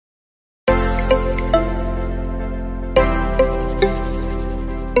Hi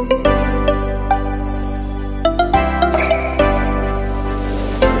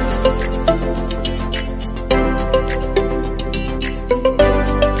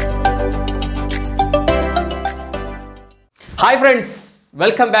friends,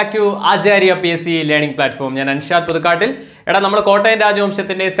 welcome back to Acharya PSC learning platform. I am Anshad Pudukattil. We are Kottayam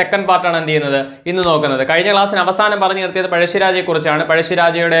Rajavamshathinte second part ആണ് എന്ത് ചെയ്യുന്നത് ഇന്ന് നോക്കുന്നത്. കഴിഞ്ഞ ക്ലാസ്സിന് അവസാനം പറഞ്ഞു നിർത്തിയത് പഴശ്ശിരാജയെ കുറിച്ചാണ്.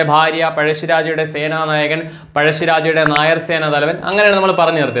 പഴശ്ശിരാജയുടെ ഭാര്യ, പഴശ്ശിരാജയുടെ സേനാനായകൻ, പഴശ്ശിരാജയുടെ നായർ സേനാ തലവൻ, അങ്ങനെയാണ് നമ്മൾ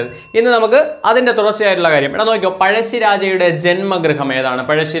പറഞ്ഞു നിർത്തിയത്. ഇന്ന് നമുക്ക് അതിന്റെ തുടർച്ചയായിട്ടുള്ള കാര്യം. എടാ നോക്കിയോ, പഴശ്ശിരാജയുടെ ജന്മഗൃഹം ഏതാണ്?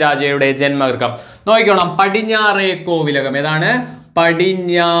 പഴശ്ശിരാജയുടെ ജന്മഗൃഹം നോക്കിക്കോണം, പടിഞ്ഞാറേ കോവിലകം. ഏതാണ്?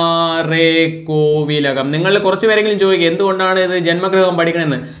 പടിഞ്ഞാറേ കോവിലകം. നിങ്ങൾ കുറച്ച് പേരെങ്കിലും ചോദിക്കുക എന്തുകൊണ്ടാണ് ഇത് ജന്മഗൃഹം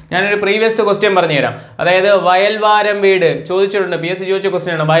പഠിക്കണമെന്ന്. ഞാനൊരു പ്രീവിയസ് ക്വസ്റ്റ്യൻ പറഞ്ഞുതരാം. അതായത് വയൽവാരം വീട് ചോദിച്ചിട്ടുണ്ട്, PSC ചോദിച്ച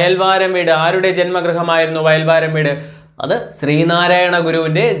ക്വസ്റ്റ്യൻ ആണ്. വയൽവാരം വീട് ആരുടെ ജന്മഗൃഹമായിരുന്നു? വയൽവാരം വീട് അത് ശ്രീനാരായണ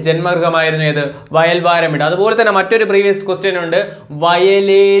ഗുരുവിന്റെ ജന്മഗൃഹമായിരുന്നു. ഏത്? വയൽവാരം വീട്. അതുപോലെ തന്നെ മറ്റൊരു പ്രീവിയസ് ക്വസ്റ്റ്യൻ ഉണ്ട്,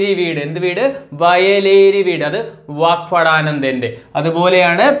 വയലേരി വീട്. എന്ത് വീട്? വയലേരി വീട്. അത് വാഗ്ഭടാനന്ദന്റെ.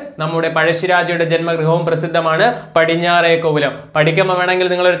 അതുപോലെയാണ് നമ്മുടെ പഴശ്ശിരാജയുടെ ജന്മഗൃഹവും പ്രസിദ്ധമാണ്, പടിഞ്ഞാറേ കോവിലം. പഠിക്കുമ്പോൾ വേണമെങ്കിൽ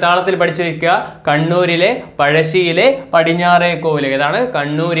നിങ്ങളൊരു താളത്തിൽ പഠിച്ചു വെക്കുക. കണ്ണൂരിലെ പഴശ്ശിയിലെ പടിഞ്ഞാറേ കോവിലം. ഏതാണ്?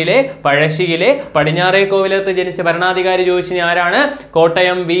 കണ്ണൂരിലെ പഴശ്ശിയിലെ പടിഞ്ഞാറേ കോവിലത്ത് ജനിച്ച ഭരണാധികാരി ചോദിച്ചു ആരാണ്?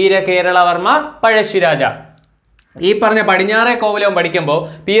 കോട്ടയം വീരകേരളവർമ്മ പഴശ്ശിരാജ. ഈ പറഞ്ഞ പടിഞ്ഞാറേ കോവിലകം പഠിക്കുമ്പോൾ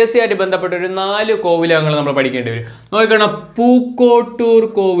PSC ആയിട്ട് ബന്ധപ്പെട്ട ഒരു 4 കോവിലകങ്ങൾ നമ്മൾ പഠിക്കേണ്ടി വരും. നോക്കണം, പൂക്കോട്ടൂർ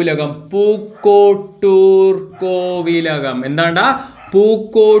കോവിലകം. പൂക്കോട്ടൂർ കോവിലകം. എന്താണ്ടാ?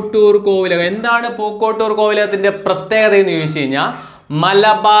 പൂക്കോട്ടൂർ കോവിലകം. എന്താണ് പൂക്കോട്ടൂർ കോവിലകത്തിന്റെ പ്രത്യേകത എന്ന് ചോദിച്ചു കഴിഞ്ഞാൽ,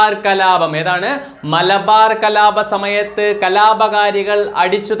 മലബാർ കലാപം. ഏതാണ്? മലബാർ കലാപ സമയത്ത് കലാപകാരികൾ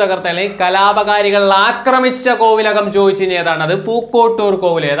അടിച്ചു തകർത്ത അല്ലെങ്കിൽ കലാപകാരികൾ ആക്രമിച്ച കോവിലകം ചോദിച്ചു കഴിഞ്ഞാൽ ഏതാണ്? അത് പൂക്കോട്ടൂർ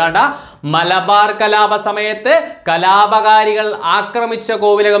കോവിലകം. ഏതാണ്ടാ? മലബാർ കലാപ സമയത്ത് കലാപകാരികൾ ആക്രമിച്ച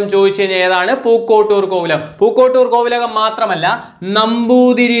കോവിലകം ചോദിച്ചു കഴിഞ്ഞാൽ ഏതാണ്? പൂക്കോട്ടൂർ കോവിലകം. പൂക്കോട്ടൂർ കോവിലകം മാത്രമല്ല,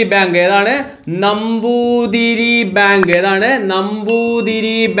 നമ്പൂതിരി ബാങ്ക്. ഏതാണ്? നമ്പൂതിരി ബാങ്ക്. ഏതാണ്?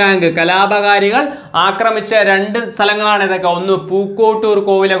 നമ്പൂതിരി ബാങ്ക്. കലാപകാരികൾ ആക്രമിച്ച 2 സ്ഥലങ്ങളാണ് ഇതൊക്കെ. ഒന്ന് പൂക്കോട്ടൂർ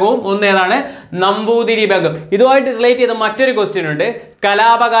കോവിലകവും ഒന്ന് ഏതാണ്? നമ്പൂതിരി ബാങ്കും. ഇതുമായിട്ട് റിലേറ്റ് ചെയ്ത മറ്റൊരു ക്വസ്റ്റ്യൻ ഉണ്ട്,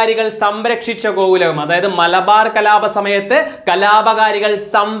 കലാപകാരികൾ സംരക്ഷിച്ച കോവിലകം. അതായത് മലബാർ കലാപ സമയത്ത് കലാപകാരികൾ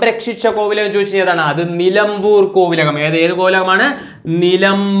സംരക്ഷിച്ച കോവിലകം ചോദിച്ചു ഏതാണ്? അത് നിലമ്പൂർ കോവിലകം. ഏത് കോവിലകമാണ്?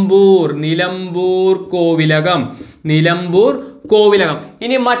 നിലമ്പൂർ. നിലമ്പൂർ കോവിലകം. നിലമ്പൂർ കോവിലകം.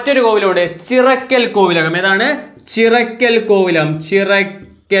 ഇനി മറ്റൊരു കോവിലമുണ്ട്, ചിറക്കൽ കോവിലകം. ഏതാണ്? ചിറക്കൽ കോവിലകം.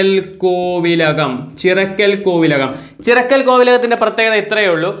 കോവിലകം. ചിറക്കൽ കോവിലകം. ചിറക്കൽ കോവിലകത്തിന്റെ പ്രത്യേകത ഇത്രയേ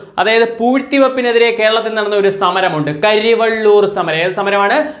ഉള്ളൂ. അതായത് പൂഴ്ത്തിവെപ്പിനെതിരെ കേരളത്തിൽ നടന്ന ഒരു സമരമുണ്ട്, കരിവള്ളൂർ സമരം. ഏത്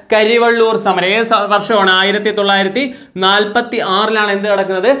സമരമാണ്? കരിവള്ളൂർ സമരം. ഏത് വർഷമാണ്? 1946 എന്ത്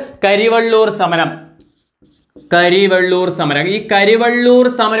നടക്കുന്നത്? കരിവള്ളൂർ സമരം. കരിവള്ളൂർ സമരം. ഈ കരിവള്ളൂർ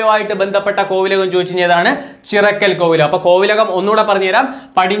സമരവുമായിട്ട് ബന്ധപ്പെട്ട കോവിലകം ചോദിച്ചു കഴിഞ്ഞതാണ് ചിറക്കൽ കോവിലകം. അപ്പൊ കോവിലകം ഒന്നുകൂടെ പറഞ്ഞുതരാം.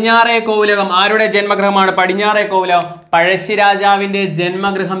 പടിഞ്ഞാറേ കോവിലകം ആരുടെ ജന്മഗൃഹമാണ്? പടിഞ്ഞാറേ കോവിലകം പഴശ്ശിരാജാവിന്റെ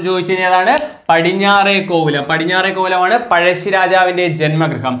ജന്മഗൃഹം ചോദിച്ചു കഴിഞ്ഞതാണ് പടിഞ്ഞാറേ കോവിലം. പടിഞ്ഞാറേ കോവിലമാണ് പഴശ്ശിരാജാവിന്റെ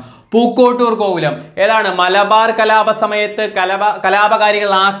ജന്മഗൃഹം. പൂക്കോട്ടൂർ കോവിലം ഏതാണ്? മലബാർ കലാപ സമയത്ത് കലാപകാരികൾ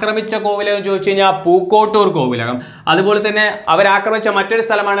ആക്രമിച്ച കോവിലകം ചോദിച്ചു കഴിഞ്ഞാൽ പൂക്കോട്ടൂർ കോവിലകം. അതുപോലെ തന്നെ അവരാക്രമിച്ച മറ്റൊരു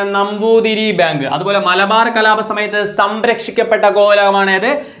സ്ഥലമാണ് നമ്പൂതിരി ബാങ്ക്. അതുപോലെ മലബാർ കലാപ സമയത്ത് സംരക്ഷിക്കപ്പെട്ട കോവിലകമാണ്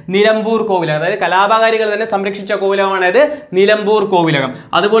ഏത്? നിലമ്പൂർ കോവിലകം. അതായത് കലാപകാരികൾ തന്നെ സംരക്ഷിച്ച കോവിലകമാണ് ഏത്? നിലമ്പൂർ കോവിലകം.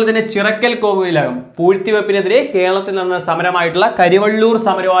 അതുപോലെ തന്നെ ചിറക്കൽ കോവിലകം പൂഴ്ത്തിവെപ്പിനെതിരെ കേരളത്തിൽ നടന്ന സമരമായിട്ടുള്ള കരിവള്ളൂർ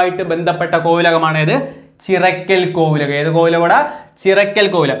സമരവുമായിട്ട് ബന്ധപ്പെട്ട കോവിലകമാണ് ഏത്? ചിറക്കൽ കോവിലകം. ഏത് കോവിലകോടാ? ചിറക്കൽ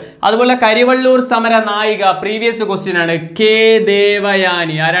കോവിലം. അതുപോലെ കരിവള്ളൂർ സമര നായിക പ്രീവിയസ് ക്വസ്റ്റ്യൻ ആണ്, കെ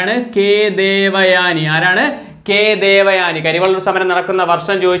ദേവയാനി. ആരാണ്? കെ ദേവയാനി. ആരാണ്? കെ ദേവയാനി. കരിവള്ളൂർ സമരം നടക്കുന്ന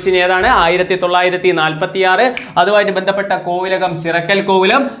വർഷം ചോദിച്ചു ഏതാണ്? 1946. അതുമായിട്ട് ബന്ധപ്പെട്ട കോവിലകം ചിറക്കൽ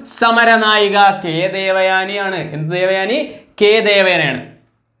കോവിലം. സമരനായിക കെ ദേവയാനിയാണ്. എന്ത് ദേവയാനി? കെ ദേവയാനിയാണ്.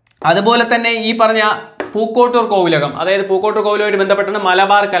 അതുപോലെ തന്നെ ഈ പറഞ്ഞ പൂക്കോട്ടൂർ കോവിലകം, അതായത് പൂക്കോട്ടൂർ കോവിലവുമായിട്ട് ബന്ധപ്പെട്ടാണ്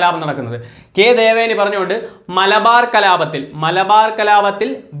മലബാർ കലാപം നടക്കുന്നത്. കെ ദേവയാനി പറഞ്ഞുകൊണ്ട് മലബാർ കലാപത്തിൽ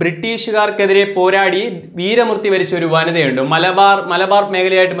ബ്രിട്ടീഷുകാർക്കെതിരെ പോരാടി വീരമൃത്യു വരിച്ച ഒരു വനിതയുണ്ട്. മലബാർ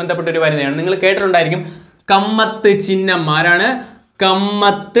മേഖലയായിട്ട് ബന്ധപ്പെട്ട ഒരു വനിതയാണ്. നിങ്ങൾ കേട്ടിട്ടുണ്ടായിരിക്കും, കമ്മത്ത് ചിന്നമ്മ. ആരാണ്?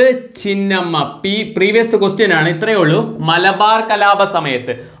 കമ്മത്ത് ചിന്നമ്മ. പ്രീവിയസ് ക്വസ്റ്റ്യൻ ആണ്, ഇത്രയേ ഉള്ളൂ. മലബാർ കലാപ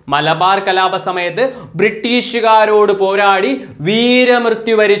സമയത്ത് ബ്രിട്ടീഷുകാരോട് പോരാടി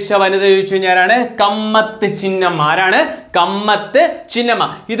വീരമൃത്യു വരിച്ച വനിത ചോദിച്ചു കഴിഞ്ഞാലാണ് കമ്മത്ത് ചിന്നമ്മ. ആരാണ്? കമ്മത്ത് ചിന്നമ്മ.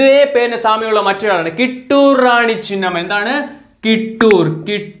 ഇതേ പേരിന് സാമ്യമുള്ള മറ്റൊരാളാണ് കിട്ടൂർ റാണി ചിന്നമ്മ. എന്താണ്? കിട്ടൂർ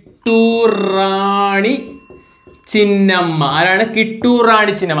റാണി ചിന്നമ്മ. ആരാണ്? കിട്ടൂർ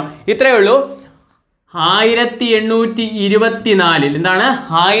റാണി ചിന്നമ്മ. ഇത്രയേ ഉള്ളൂ. 1824 എന്താണ്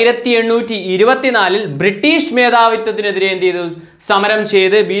 1824 ബ്രിട്ടീഷ് മേധാവിത്വത്തിനെതിരെ എന്ത് ചെയ്തു സമരം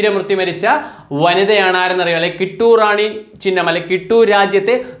ചെയ്ത് വീരമൃത്യു മരിച്ച വനിതയാണ് ആരെന്നറിയാം അല്ലെ കിട്ടൂർ റാണി ചിന്നമ്മ അല്ലെ കിട്ടൂർ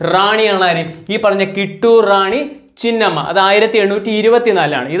രാജ്യത്തെ റാണിയാണ് ആര് ഈ പറഞ്ഞ കിട്ടൂർ റാണി ചിന്നമ്മ. അത്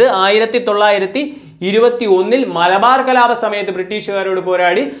 1824 ഇത് 1921 മലബാർ കലാപ സമയത്ത് ബ്രിട്ടീഷുകാരോട്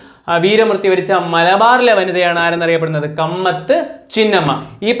പോരാടി വീരമൃത്യു വരിച്ച മലബാറിലെ വനിതയാണ് ആരെന്നറിയപ്പെടുന്നത് കമ്മത്ത് ചിന്നമ്മ.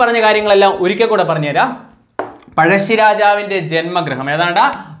 ഈ പറഞ്ഞ കാര്യങ്ങളെല്ലാം ഒരിക്കൽ കൂടെ പറഞ്ഞുതരാം. പഴശ്ശിരാജാവിന്റെ ജന്മഗൃഹം ഏതാണ്ടാ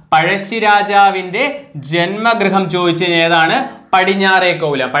പഴശ്ശിരാജാവിന്റെ ജന്മഗൃഹം ചോദിച്ചു കഴിഞ്ഞാൽ ഏതാണ് പടിഞ്ഞാറേ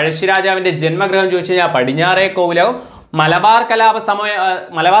കോവിലകം. പഴശ്ശിരാജാവിന്റെ ജന്മഗൃഹം ചോദിച്ചു കഴിഞ്ഞാൽ പടിഞ്ഞാറേ കോവിലകം. മലബാർ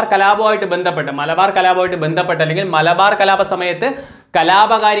കലാപവുമായിട്ട് ബന്ധപ്പെട്ട് അല്ലെങ്കിൽ മലബാർ കലാപ സമയത്ത്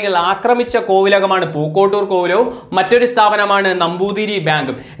കലാപകാരികൾ ആക്രമിച്ച കോവിലകമാണ് പൂക്കോട്ടൂർ കോവിലവും മറ്റൊരു സ്ഥാപനമാണ് നമ്പൂതിരി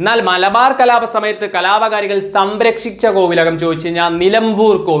ബാങ്കും. എന്നാൽ മലബാർ കലാപ സമയത്ത് കലാപകാരികൾ സംരക്ഷിച്ച കോവിലകം ചോദിച്ചു കഴിഞ്ഞാൽ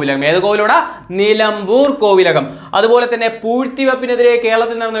നിലമ്പൂർ കോവിലകം. ഏത് കോവിലോടാ നിലമ്പൂർ കോവിലകം. അതുപോലെ തന്നെ പൂഴ്ത്തിവെപ്പിനെതിരെ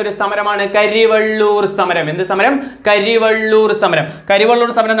കേരളത്തിൽ നടന്ന ഒരു സമരമാണ് കരിവള്ളൂർ സമരം. എന്ത് സമരം കരിവള്ളൂർ സമരം.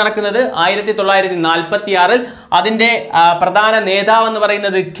 കരിവള്ളൂർ സമരം നടക്കുന്നത് 1946 അതിന്റെ പ്രധാന നേതാവ് എന്ന്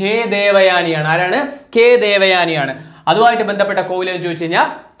പറയുന്നത് കെ ദേവയാനിയാണ്. ആരാണ് കെ ദേവയാനിയാണ്. അതുമായിട്ട് ബന്ധപ്പെട്ട കോവിലകം ചോദിച്ചു കഴിഞ്ഞാൽ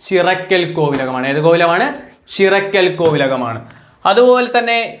ചിറക്കൽ കോവിലകമാണ്. ഏത് കോവിലമാണ് ചിറക്കൽ കോവിലകമാണ്. അതുപോലെ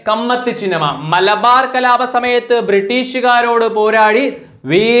തന്നെ കമ്മത്ത് ചിന്നമ്മ മലബാർ കലാപ സമയത്ത് ബ്രിട്ടീഷുകാരോട് പോരാടി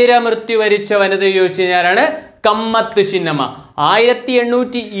വീരമൃത്യു വരിച്ച വനിത ചോദിച്ചു കഴിഞ്ഞാലാണ് കമ്മത്ത് ചിന്നമ്മ.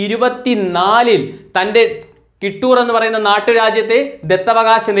 1824 തൻ്റെ കിട്ടൂർ എന്ന് പറയുന്ന നാട്ടുരാജ്യത്തെ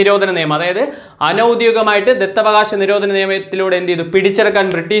ദത്തവകാശ നിരോധന നിയമം അതായത് അനൗദ്യോഗികമായിട്ട് ദത്തവകാശ നിരോധന നിയമത്തിലൂടെ എന്ത് ചെയ്തു പിടിച്ചെടുക്കാൻ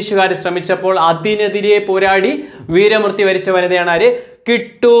ബ്രിട്ടീഷുകാർ ശ്രമിച്ചപ്പോൾ അതിനെതിരെ പോരാടി വീരമൃത്യു വരിച്ച വനിതയാണ് ആര്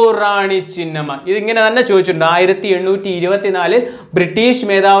കിട്ടൂർ റാണി ചിന്നമ്മ. ഇതിങ്ങനെ തന്നെ ചോദിച്ചിട്ടുണ്ട്. 1824 ബ്രിട്ടീഷ്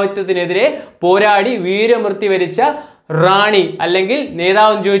മേധാവിത്വത്തിനെതിരെ പോരാടി വീരമൃത്യു വരിച്ച റാണി അല്ലെങ്കിൽ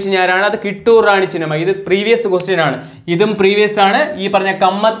നേതാവ് ചോദിച്ചു ഞാനാണ് അത് കിട്ടൂർ റാണി ചിന്നമ്മ. ഇത് പ്രീവിയസ് ക്വസ്റ്റ്യൻ ആണ്. ഇതും പ്രീവിയസ് ആണ്. ഈ പറഞ്ഞ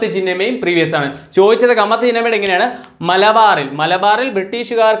കമ്മത്ത് ചിന്നമ്മയും പ്രീവിയസ് ആണ്. ചോദിച്ചത് കമ്മത്ത് ചിന്നമ്മയുടെ എങ്ങനെയാണ് മലബാറിൽ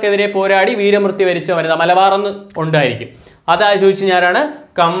ബ്രിട്ടീഷുകാർക്കെതിരെ പോരാടി വീരമൃത്യു വരിച്ച വനിത മലബാർ എന്ന് ഉണ്ടായിരിക്കും. അതാ ചോദിച്ചു ഞാനാണ്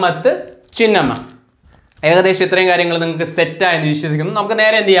കമ്മത്ത് ചിന്നമ്മ. ഏകദേശം ഇത്രയും കാര്യങ്ങൾ നിങ്ങൾക്ക് സെറ്റായെന്ന് വിശ്വസിക്കുന്നു. നമുക്ക്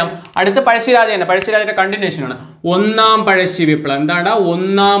നേരെ എന്ത് ചെയ്യാം അടുത്ത പഴശ്ശിരാജയുടെ കണ്ടിന്യൂഷൻ ആണ് ഒന്നാം പഴശ്ശി വിപ്ലവം. എന്താണ്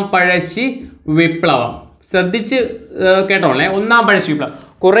ഒന്നാം പഴശ്ശി വിപ്ലവം. ശ്രദ്ധിച്ച് കേട്ടോളേ. ഒന്നാം പഴശ്ശി വിപ്ലവം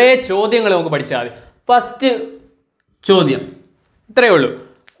കുറേ ചോദ്യങ്ങൾ നമുക്ക് പഠിച്ചാൽ മതി. ഫസ്റ്റ് ചോദ്യം ഇത്രയേ ഉള്ളൂ.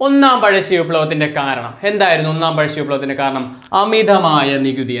 ഒന്നാം പഴശ്ശി വിപ്ലവത്തിന്റെ കാരണം എന്തായിരുന്നു? ഒന്നാം പഴശ്ശി വിപ്ലവത്തിന്റെ കാരണം അമിതമായ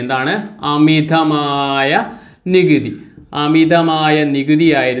നികുതി. എന്താണ് അമിതമായ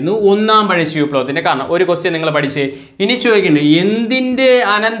നികുതിയായിരുന്നു ഒന്നാം പഴശ്ശി വിപ്ലവത്തിന്റെ കാരണം. ഒരു ക്വസ്റ്റ്യൻ നിങ്ങൾ പഠിച്ചേ. ഇനി ചോദിക്കുന്നത് എന്തിന്റെ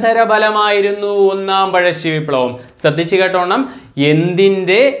അനന്തരഫലമായിരുന്നു ഒന്നാം പഴശ്ശി വിപ്ലവം? ശ്രദ്ധിച്ചു കേട്ടോണം.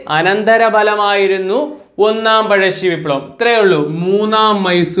 എന്തിന്റെ അനന്തരഫലമായിരുന്നു ഒന്നാം പഴശ്ശി വിപ്ലവം? ഇത്രയേ ഉള്ളൂ. മൂന്നാം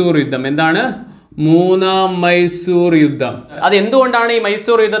മൈസൂർ യുദ്ധം. എന്താണ് മൂന്നാം മൈസൂർ യുദ്ധം? അത് എന്തുകൊണ്ടാണ് ഈ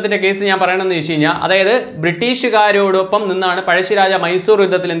മൈസൂർ യുദ്ധത്തിന്റെ കേസ് ഞാൻ പറയണമെന്ന് ചോദിച്ചു കഴിഞ്ഞാൽ അതായത് ബ്രിട്ടീഷുകാരോടൊപ്പം നിന്നാണ് പഴശ്ശിരാജ മൈസൂർ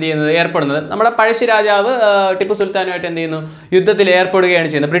യുദ്ധത്തിൽ എന്ത് ചെയ്യുന്നത് ഏർപ്പെടുന്നത്. നമ്മുടെ പഴശ്ശിരാജാവ് ടിപ്പു സുൽത്താനുമായിട്ട് എന്ത് ചെയ്യുന്നു യുദ്ധത്തിൽ ഏർപ്പെടുകയാണ്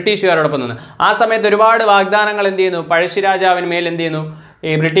ചെയ്യുന്നത് ബ്രിട്ടീഷുകാരോടൊപ്പം നിന്ന്. ആ സമയത്ത് ഒരുപാട് വാഗ്ദാനങ്ങൾ എന്ത് ചെയ്യുന്നു പഴശ്ശിരാജാവിന് മേൽ എന്ത് ചെയ്യുന്നു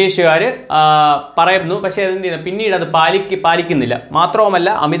ഈ ബ്രിട്ടീഷുകാർ പറയുന്നു. പക്ഷേ അതെന്ത് ചെയ്യുന്നു പിന്നീട് അത് പാലിക്കുന്നില്ല. മാത്രവുമല്ല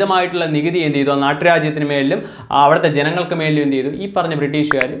അമിതമായിട്ടുള്ള നികുതി എന്ത് ചെയ്തു നാട്ടുരാജ്യത്തിന് മേലിലും അവിടുത്തെ ജനങ്ങൾക്ക് മേലിലും എന്ത് ചെയ്തു ഈ പറഞ്ഞ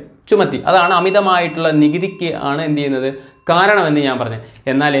ബ്രിട്ടീഷുകാർ ചുമത്തി. അതാണ് അമിതമായിട്ടുള്ള നികുതിക്ക് ആണ് എന്ത് ചെയ്യുന്നത് കാരണമെന്ന് ഞാൻ പറഞ്ഞു.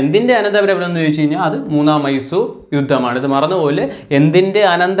 എന്നാൽ എന്തിൻ്റെ അനന്തരഫലം എന്ന് ചോദിച്ചു കഴിഞ്ഞാൽ അത് മൂന്നാം മൈസൂർ യുദ്ധമാണ്. ഇത് മറന്നുപോലെ എന്തിൻ്റെ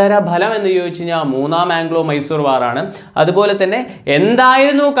അനന്തരഫലം എന്ന് ചോദിച്ചു കഴിഞ്ഞാൽ മൂന്നാം ആംഗ്ലോ മൈസൂർ വാറാണ്. അതുപോലെ തന്നെ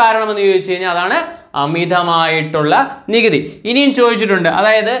എന്തായിരുന്നു കാരണമെന്ന് ചോദിച്ചു കഴിഞ്ഞാൽ അതാണ് അമിതമായിട്ടുള്ള നികുതി. ഇനിയും ചോദിച്ചിട്ടുണ്ട്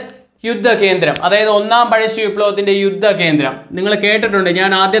അതായത് യുദ്ധകേന്ദ്രം അതായത് ഒന്നാം പഴശ്ശി വിപ്ലവത്തിന്റെ യുദ്ധകേന്ദ്രം നിങ്ങൾ കേട്ടിട്ടുണ്ട്. ഞാൻ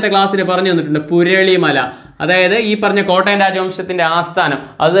ആദ്യത്തെ ക്ലാസ്സിൽ പറഞ്ഞു തന്നിട്ടുണ്ട് പുരളിമല. അതായത് ഈ പറഞ്ഞ കോട്ടയം രാജവംശത്തിന്റെ ആസ്ഥാനം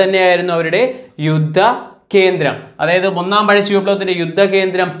അത് തന്നെയായിരുന്നു അവരുടെ യുദ്ധ കേന്ദ്രം. അതായത് ഒന്നാം പഴശ്ശി വിപ്ലവത്തിന്റെ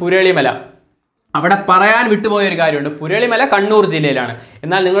യുദ്ധകേന്ദ്രം പുരളിമല. അവിടെ പറയാൻ വിട്ടുപോയൊരു കാര്യമുണ്ട്. പുരളിമല കണ്ണൂർ ജില്ലയിലാണ്.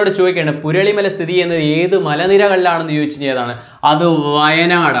 എന്നാൽ നിങ്ങളോട് ചോദിക്കേണ്ടത് പുരളിമല സ്ഥിതി ചെയ്യുന്നത് ഏത് മലനിരകളിലാണെന്ന് ചോദിച്ചു കഴിഞ്ഞതാണ് അത്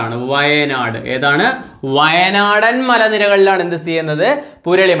വയനാടാണ്. വയനാട് ഏതാണ് വയനാടൻ മലനിരകളിലാണ് എന്ത് ചെയ്യുന്നത്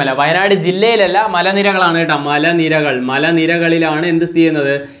പുരളിമല. വയനാട് ജില്ലയിലല്ല മലനിരകളാണ് കേട്ടോ. മലനിരകളിലാണ് എന്ത്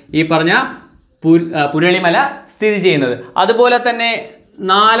ചെയ്യുന്നത് ഈ പറഞ്ഞ പുരളിമല സ്ഥിതി ചെയ്യുന്നത്. അതുപോലെ തന്നെ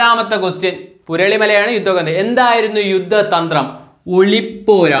നാലാമത്തെ ക്വസ്റ്റ്യൻ പുരളിമലയാണ് യുദ്ധകേന്ദ്രം. എന്തായിരുന്നു യുദ്ധതന്ത്രം?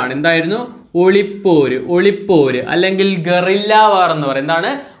 ഒളിപ്പോരാണ്. എന്തായിരുന്നു ഒളിപ്പോര് അല്ലെങ്കിൽ ഗറില്ല വാർ എന്ന് പറയും. എന്താണ്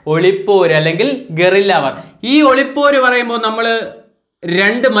ഒളിപ്പോര് അല്ലെങ്കിൽ ഗറില്ല വാർ. ഈ ഒളിപ്പോര് പറയുമ്പോൾ നമ്മൾ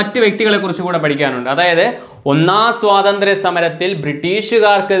രണ്ട് മറ്റ് വ്യക്തികളെ കുറിച്ച് കൂടെ പഠിക്കാനുണ്ട്. അതായത് ഒന്നാം സ്വാതന്ത്ര്യ സമരത്തിൽ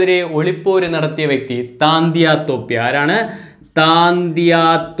ബ്രിട്ടീഷുകാർക്കെതിരെ ഒളിപ്പോര് നടത്തിയ വ്യക്തി താന്തിയ തോപ്പി. ആരാണ്?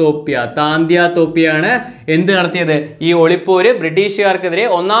 താന്ത്യാത്തോപ്പിയാണ് എന്ത് നടത്തിയത്? ഈ ഒളിപ്പോര് ബ്രിട്ടീഷുകാർക്കെതിരെ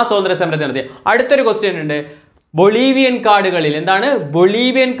ഒന്നാം സ്വാതന്ത്ര്യ സമരത്തിൽ നടത്തിയത്. അടുത്തൊരു ക്വസ്റ്റ്യൻ ഉണ്ട്. ബൊളീവിയൻ കാടുകളിൽ എന്താണ്?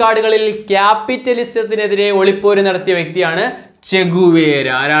 ബൊളീവിയൻ കാടുകളിൽ ക്യാപിറ്റലിസത്തിനെതിരെ ഒളിപ്പോര് നടത്തിയ വ്യക്തിയാണ് ചെഗുവേര.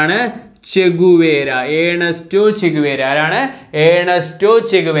 ആരാണ്? ചെഗുവേര. Ernesto Che Guevara. ആരാണ്? Ernesto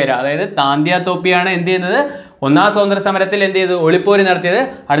Che Guevara. അതായത് താന്ത്യാത്തോപ്പിയാണ് എന്ത് ചെയ്യുന്നത്? ഒന്നാം സ്വാതന്ത്ര്യ സമരത്തിൽ എന്ത് ചെയ്തു? ഒളിപ്പോര് നടത്തിയത്.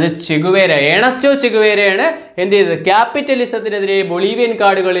 അടുത്ത ചെഗുവേര, ഏണസ്റ്റോ ചെഗുവേരയാണ് എന്ത് ചെയ്തത്? ക്യാപിറ്റലിസത്തിനെതിരെ ബൊളീവിയൻ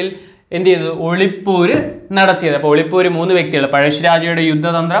കാടുകളിൽ എന്ത് ചെയ്തു? ഒളിപ്പോര് നടത്തിയത്. അപ്പോൾ ഒളിപ്പോര് 3 വ്യക്തികൾ. പഴശ്ശിരാജയുടെ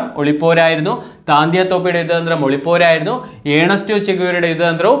യുദ്ധതന്ത്രം ഒളിപ്പോരായിരുന്നു, താന്ത്യാത്തോപ്പിയുടെ യുദ്ധതന്ത്രം ഒളിപ്പോരായിരുന്നു, ഏണസ്റ്റോ ചെഗുവേരയുടെ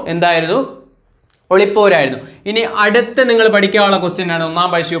യുദ്ധതന്ത്രവും എന്തായിരുന്നു? ഒളിപ്പോരായിരുന്നു. ഇനി അടുത്ത് നിങ്ങൾ പഠിക്കാനുള്ള ക്വസ്റ്റ്യൻ ആണ് ഒന്നാം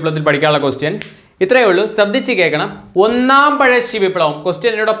പഴശ്ശി വിപ്ലവത്തിൽ പഠിക്കാനുള്ള ക്വസ്റ്റ്യൻ. ഇത്രയേ ഉള്ളൂ, ശ്രദ്ധിച്ച് കേൾക്കണം. ഒന്നാം പഴശ്ശി വിപ്ലവം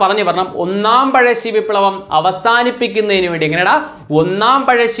ക്വസ്റ്റ്യൻ എന്നോട് പറഞ്ഞു ഒന്നാം പഴശ്ശി വിപ്ലവം അവസാനിപ്പിക്കുന്നതിന് വേണ്ടി എങ്ങനെയാ? ഒന്നാം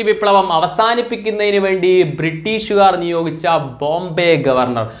പഴശ്ശി വിപ്ലവം അവസാനിപ്പിക്കുന്നതിന് വേണ്ടി ബ്രിട്ടീഷുകാർ നിയോഗിച്ച ബോംബെ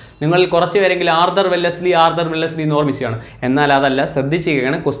ഗവർണർ. നിങ്ങൾ കുറച്ച് പേരെങ്കിലും ആർതർ വെല്ലസ്ലി എന്ന് ഓർമ്മിച്ചാണ്. എന്നാൽ അതല്ല, ശ്രദ്ധിച്ച്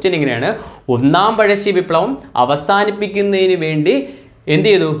കേൾക്കണം. ക്വസ്റ്റ്യൻ ഇങ്ങനെയാണ്. ഒന്നാം പഴശ്ശി വിപ്ലവം അവസാനിപ്പിക്കുന്നതിന് വേണ്ടി എന്ത്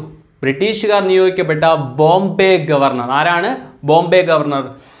ചെയ്തു? ബ്രിട്ടീഷുകാർ നിയോഗിക്കപ്പെട്ട ബോംബെ ഗവർണർ. ആരാണ് ബോംബെ ഗവർണർ?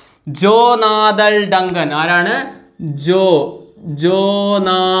 ജോനാഥൽ ഡങ്കൻ. ആരാണ്?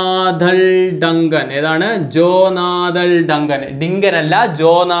 ജോനാഥൽ ഡങ്കൻ. ഏതാണ്? ജോനാഥൽ ഡങ്കൻ. ഡിങ്കൻ അല്ല,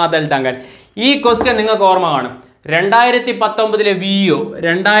 ജോനാഥൽ ഡങ്കൻ. ഈ ക്വസ്റ്റ്യൻ നിങ്ങൾക്ക് ഓർമ്മ കാണും.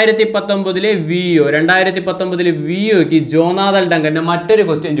 2019 വിഒക്ക് ജോനാഥൽ ഡങ്കന്റെ മറ്റൊരു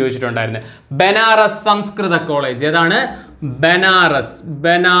ക്വസ്റ്റ്യൻ ചോദിച്ചിട്ടുണ്ടായിരുന്നു. ബനാറസ് സംസ്കൃത കോളേജ്. ഏതാണ്?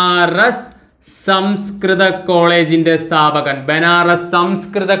 ബനാറസ് സംസ്കൃത കോളേജിന്റെ സ്ഥാപകൻ. ബനാറസ്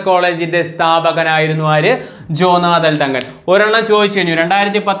സംസ്കൃത കോളേജിന്റെ സ്ഥാപകനായിരുന്നു ആര്? ജോനാഥൽ ഡങ്കൻ. ഒരെണ്ണം ചോദിച്ചു കഴിഞ്ഞു.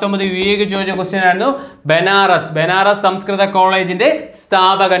 2019 വിവേക് ചോദിച്ച ക്വസ്റ്റ്യൻ ആയിരുന്നു ബനാറസ് സംസ്കൃത കോളേജിന്റെ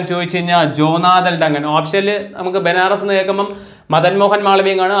സ്ഥാപകൻ ചോദിച്ചു കഴിഞ്ഞാൽ ജോനാഥൽ ഡങ്കൻ. ഓപ്ഷനിൽ നമുക്ക് ബനാറസ് എന്ന് കേൾക്കുമ്പം മദൻ മോഹൻ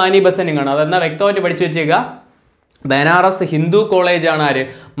മാളവ്യയും കാണും, ആനി ബസന്റും കാണും. അതെന്നാൽ വ്യക്തമായിട്ട് പഠിച്ചു വെച്ചേക്കുക. ബനാറസ് ഹിന്ദു കോളേജ് ആണ് ആര്?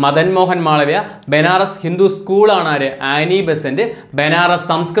 മദൻ മോഹൻ മാളവ്യ. ബനാറസ് ഹിന്ദു സ്കൂൾ ആണ് ആര്? Annie Besant. ബനാറസ്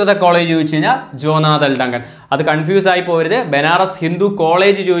സംസ്കൃത കോളേജ് ചോദിച്ചു കഴിഞ്ഞാൽ ജോനാഥൽ ഡങ്കൻ. അത് കൺഫ്യൂസ് ആയി പോകരുത്. ബനാറസ് ഹിന്ദു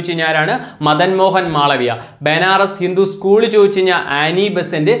കോളേജ് ചോദിച്ചു കഴിഞ്ഞാൽ ആരാണ്? മദൻ മോഹൻ മാളവ്യ. ബനാറസ് ഹിന്ദു സ്കൂൾ ചോദിച്ചു കഴിഞ്ഞാൽ ആനി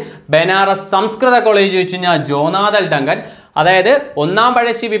ബസന്റ്. ബനാറസ് സംസ്കൃത കോളേജ് ചോദിച്ചു കഴിഞ്ഞാൽ ജോനാഥൽ ഡങ്കൻ. അതായത് ഒന്നാം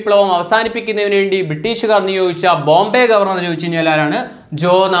പഴശ്ശി വിപ്ലവം അവസാനിപ്പിക്കുന്നതിന് വേണ്ടി ബ്രിട്ടീഷുകാർ നിയോഗിച്ച ബോംബെ ഗവർണർ ചോദിച്ചു കഴിഞ്ഞാൽ ആരാണ്?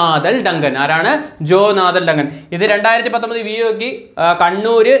 ജോനാഥൽ ഡങ്കൻ. ആരാണ്? ജോനാഥൽ ഡങ്കൻ. ഇത് 2019 വിഒക്ക്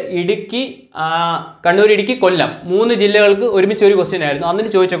കണ്ണൂർ, ഇടുക്കി, കൊല്ലം 3 ജില്ലകൾക്ക് ഒരുമിച്ച് ഒരു ക്വസ്റ്റ്യൻ ആയിരുന്നു.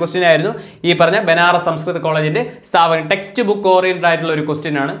 അന്നിട്ട് ചോദിച്ച ക്വസ്റ്റ്യൻ ആയിരുന്നു ഈ പറഞ്ഞ ബനാറസ് സംസ്കൃത കോളേജിന്റെ സ്ഥാപകൻ. ടെക്സ്റ്റ് ബുക്ക് ഓറിയന്റഡ് ആയിട്ടുള്ള ഒരു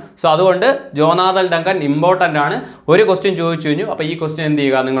ക്വസ്റ്റ്യൻ ആണ്. സോ അതുകൊണ്ട് ജോനാഥൽ ഡങ്കൻ ഇമ്പോർട്ടൻ്റ് ആണ്. ഒരു ക്വസ്റ്റ്യൻ ചോദിച്ചു കഴിഞ്ഞു. അപ്പോൾ ഈ ക്വസ്റ്റ്യൻ എന്ത്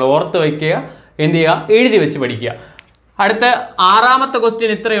ചെയ്യുക? നിങ്ങൾ ഓർത്ത് വയ്ക്കുക, എന്ത് ചെയ്യുക? എഴുതി വെച്ച് പഠിക്കുക. അടുത്ത 6ാമത്തെ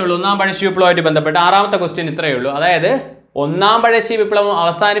ക്വസ്റ്റ്യൻ ഇത്രയേ ഉള്ളൂ. ഒന്നാം പഴശ്ശി വിപ്ലവമായിട്ട് ബന്ധപ്പെട്ട് 6ാമത്തെ ക്വസ്റ്റ്യൻ ഇത്രയേ ഉള്ളൂ. അതായത് ഒന്നാം പഴശ്ശി വിപ്ലവം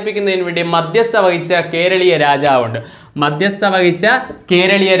അവസാനിപ്പിക്കുന്നതിന് വേണ്ടി മധ്യസ്ഥ വഹിച്ച കേരളീയ രാജാവുണ്ട്.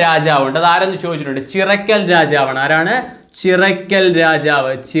 അത് ആരെന്ന് ചോദിച്ചിട്ടുണ്ട്? ചിറക്കൽ രാജാവാണ്. ആരാണ്? ചിറക്കൽ രാജാവ്.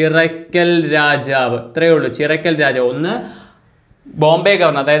 ഇത്രയേ ഉള്ളൂ. ചിറക്കൽ രാജാവ്. ഒന്ന് ബോംബെ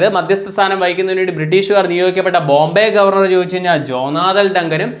ഗവർണർ, അതായത് മധ്യസ്ഥ സ്ഥാനം വഹിക്കുന്നതിന് വേണ്ടി ബ്രിട്ടീഷുകാർ നിയോഗിക്കപ്പെട്ട ബോംബെ ഗവർണർ ചോദിച്ചു കഴിഞ്ഞാൽ ജോനാഥൽ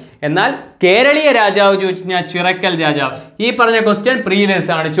ഡങ്കനും, എന്നാൽ കേരളീയ രാജാവ് ചോദിച്ചു കഴിഞ്ഞാൽ ചിറക്കൽ രാജാവ്. ഈ പറഞ്ഞ ക്വസ്റ്റ്യൻ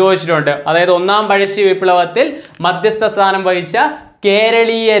പ്രീവിയസ് ആണ്, ചോദിച്ചിട്ടുണ്ട്. അതായത് ഒന്നാം പഴശ്ശി വിപ്ലവത്തിൽ മധ്യസ്ഥ സ്ഥാനം വഹിച്ച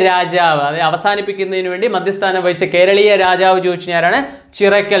കേരളീയ രാജാവ്, അതായത് അവസാനിപ്പിക്കുന്നതിന് വേണ്ടി മധ്യസ്ഥാനം വഹിച്ച കേരളീയ രാജാവ് ചോദിച്ചു കഴിഞ്ഞാലാണ്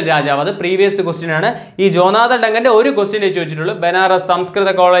ചിറക്കൽ രാജാവ്. അത് പ്രീവിയസ് ക്വസ്റ്റ്യൻ ആണ്. ഈ ജോനാഥൽ ഡങ്കന്റെ ഒരു ക്വസ്റ്റ്യൻ ചോദിച്ചിട്ടുള്ളൂ. ബനാറസ് സംസ്കൃത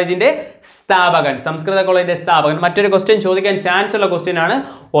കോളേജിന്റെ സ്ഥാപകൻ. മറ്റൊരു ക്വസ്റ്റ്യൻ ചോദിക്കാൻ ചാൻസ് ഉള്ള ക്വസ്റ്റ്യൻ ആണ്.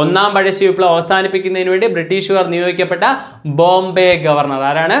 ഒന്നാം പഴശ്ശി വിപ്ലവം അവസാനിപ്പിക്കുന്നതിന് വേണ്ടി ബ്രിട്ടീഷുകാർ നിയോഗിക്കപ്പെട്ട ബോംബെ ഗവർണർ.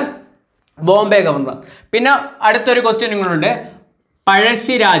 ആരാണ്? ബോംബെ ഗവർണർ. പിന്നെ അടുത്തൊരു ക്വസ്റ്റ്യൻ ഇങ്ങോട്ടുണ്ട്.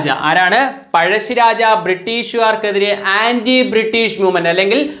 പഴശ്ശിരാജ. ആരാണ്? പഴശ്ശിരാജ ബ്രിട്ടീഷുകാർക്കെതിരെ ആന്റി ബ്രിട്ടീഷ് മൂവ്മെന്റ്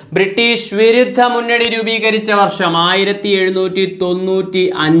അല്ലെങ്കിൽ ബ്രിട്ടീഷ് വിരുദ്ധ മുന്നണി രൂപീകരിച്ച വർഷം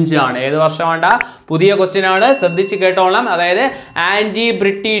 1795 ആണ്. ഏത് വർഷമാണ്? പുതിയ ക്വസ്റ്റ്യൻ ആണ്, ശ്രദ്ധിച്ച് കേട്ടോളാം. അതായത് ആന്റി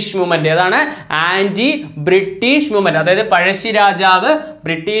ബ്രിട്ടീഷ് മൂവ്മെന്റ്. ഏതാണ് ആന്റി ബ്രിട്ടീഷ് മൂവ്മെന്റ്? അതായത് പഴശ്ശി രാജാവ്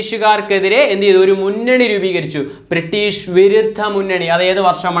ബ്രിട്ടീഷുകാർക്കെതിരെ എന്ത് ചെയ്തു? ഒരു മുന്നണി രൂപീകരിച്ചു, ബ്രിട്ടീഷ് വിരുദ്ധ മുന്നണി. അത് ഏത്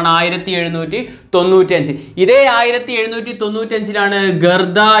വർഷമാണ്? 1795. ഇതേ 1795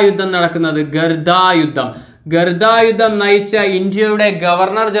 ഗർദ യുദ്ധം നടക്കുന്നത്. ഗർദ യുദ്ധം നയിച്ച ഇന്ത്യയുടെ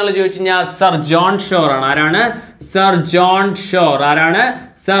ഗവർണർ ജനറൽ ചോദിച്ചു കഴിഞ്ഞാൽ സർ ജോൺ ഷോർ ആണ്. ആരാണ്? Sir John shore. ആരാണ്?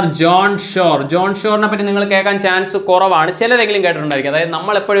 Sir John shore. ജോൺ ഷോറിനെ പറ്റി നിങ്ങൾ കേൾക്കാൻ ചാൻസ് കുറവാണ്, ചിലരെങ്കിലും കേട്ടിട്ടുണ്ടായിരിക്കും. അതായത്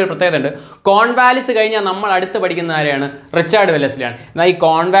നമ്മൾ എപ്പോഴും ഒരു പ്രത്യേകത ഉണ്ട്, കോൺവാലിസ് കഴിഞ്ഞാൽ നമ്മൾ അടുത്ത് പഠിക്കുന്ന ആരെയാണ്? റിച്ചാർഡ് വെല്ലസ്ലിയാണ്. എന്നാൽ ഈ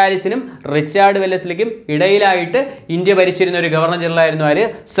കോൺവാലിസിനും റിച്ചാർഡ് വെല്ലസ്ലിക്കും ഇടയിലായിട്ട് ഇന്ത്യ ഭരിച്ചിരുന്ന ഒരു ഗവർണർ ജനറൽ ആയിരുന്നു ആര്?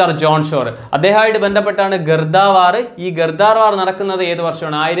 Sir John shore. അദ്ദേഹമായിട്ട് ബന്ധപ്പെട്ടാണ് ഗർദാവാർ. ഈ ഗർദാവാർ നടക്കുന്നത് ഏത്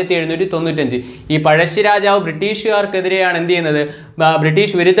വർഷമാണ്? 1795. ഈ പഴശ്ശി രാജാവ് ബ്രിട്ടീഷുകാർക്കെതിരെയാണ് എന്ത് ചെയ്യുന്നത്?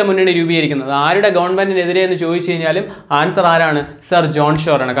 ബ്രിട്ടീഷ് വിരുദ്ധ മുന്നണി രൂപീകരിക്കുന്നത്. ആരുടെ ഗവൺമെന്റിനെതിരെ എന്ന് ചോദിച്ചു കഴിഞ്ഞാലും ആൻസർ ആരാണ്? സർ ജോൺ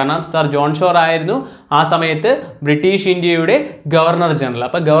ഷോർ ആണ്. കാരണം സർ ജോൺ ഷോർ ആയിരുന്നു ആ സമയത്ത് ബ്രിട്ടീഷ് ഇന്ത്യയുടെ ഗവർണർ ജനറൽ.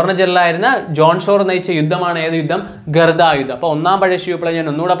 അപ്പോൾ ഗവർണർ ജനറൽ ആയിരുന്ന ജോൺ ഷോർ നയിച്ച യുദ്ധമാണ് ഏത് യുദ്ധം? ഗർദ യുദ്ധം. അപ്പോൾ ഒന്നാം പഴശ്ശി വിപ്ലവം ഞാൻ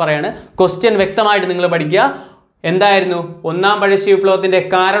ഒന്നുകൂടെ പറയാണ്, ക്വസ്റ്റ്യൻ വ്യക്തമായിട്ട് നിങ്ങൾ പഠിക്കുക. എന്തായിരുന്നു ഒന്നാം പഴശ്ശി വിപ്ലവത്തിന്റെ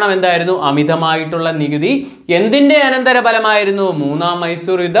കാരണം? എന്തായിരുന്നു? അമിതമായിട്ടുള്ള നികുതി. എന്തിന്റെ അനന്തരഫലമായിരുന്നു? മൂന്നാം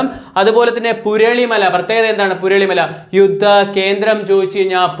മൈസൂർ യുദ്ധം. അതുപോലെ തന്നെ പുരളിമല. പ്രത്യേകത എന്താണ്? പുരളിമല യുദ്ധ കേന്ദ്രം ചോദിച്ചു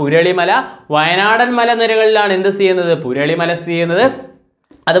കഴിഞ്ഞാൽ പുരളിമല. വയനാടൻ മലനിരകളിലാണ് എന്ത് ചെയ്യുന്നത്? പുരളിമല സ്ഥിതി ചെയ്യുന്നത്.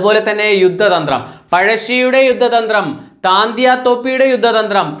 അതുപോലെ തന്നെ യുദ്ധതന്ത്രം, പഴശ്ശിയുടെ യുദ്ധതന്ത്രം, താന്തിയ തോപ്പിയുടെ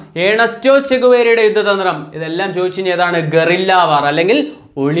യുദ്ധതന്ത്രം, ഏണസ്റ്റോ ചെഗുവേരയുടെ യുദ്ധതന്ത്രം, ഇതെല്ലാം ചോദിച്ചു കഴിഞ്ഞാൽ ഏതാണ്? ഗറില്ല വാർ അല്ലെങ്കിൽ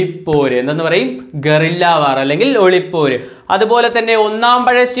ഒളിപ്പോര്. എന്തെന്ന് പറയും? ഗറില്ല വാർ അല്ലെങ്കിൽ ഒളിപ്പോര്. അതുപോലെ തന്നെ ഒന്നാം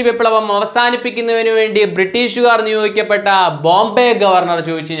പഴശ്ശി വിപ്ലവം അവസാനിപ്പിക്കുന്നതിന് വേണ്ടി ബ്രിട്ടീഷുകാർ നിയോഗിക്കപ്പെട്ട ബോംബെ ഗവർണർ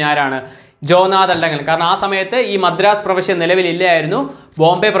ചോദിച്ചു കഴിഞ്ഞാൽ ആരാണ്? ജോനാഥ് അൽഡങ്ങൽ. കാരണം ആ സമയത്ത് ഈ മദ്രാസ് പ്രവിശ്യ നിലവിലില്ലായിരുന്നു,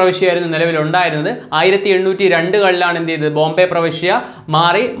 ബോംബെ പ്രവിശ്യയായിരുന്നു നിലവിലുണ്ടായിരുന്നത്. 1802 എന്ത് ചെയ്തത്? ബോംബെ പ്രവിശ്യ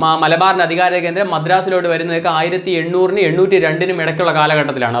മാറി മലബാറിന്റെ അധികാര കേന്ദ്രം മദ്രാസിലോട്ട് വരുന്നതൊക്കെ 1800-നും 1802-നും ഇടയ്ക്കുള്ള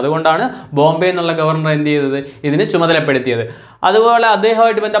കാലഘട്ടത്തിലാണ്. അതുകൊണ്ടാണ് ബോംബെ എന്നുള്ള ഗവർണർ എന്ത് ചെയ്തത്? ഇതിന് ചുമതലപ്പെടുത്തിയത്. അതുപോലെ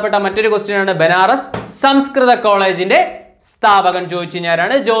അദ്ദേഹമായിട്ട് ബന്ധപ്പെട്ട മറ്റൊരു ക്വസ്റ്റ്യനാണ് ബനാറസ് സംസ്കൃത കോളേജിന്റെ സ്ഥാപകൻ ചോദിച്ചു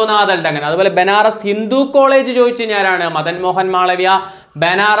കഴിഞ്ഞാലാണ്? ജോനാഥ് അൽഡങ്ങൻ. അതുപോലെ ബനാറസ് ഹിന്ദു കോളേജ് ചോദിച്ചു കഴിഞ്ഞാലാണ്? മദൻ മോഹൻ മാളവ്യ.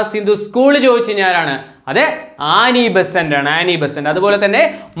 ബനാറസ് ഹിന്ദു സ്കൂൾ ചോദിച്ചു കഴിഞ്ഞാലാണ്? അതെ, ആനി ബെസന്റ് ആണ്. Annie Besant. അതുപോലെ തന്നെ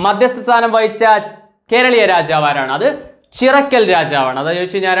മധ്യസ്ഥ സ്ഥാനം വഹിച്ച കേരളീയ രാജാവ് ആരാണ്? അത് ചിറക്കൽ രാജാവാണ്. അത്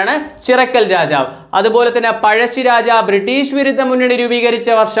ചോദിച്ചു കഴിഞ്ഞാലാണ്? ചിറക്കൽ രാജാവ്. അതുപോലെ തന്നെ പഴശ്ശി രാജ ബ്രിട്ടീഷ് വിരുദ്ധ മുന്നണി രൂപീകരിച്ച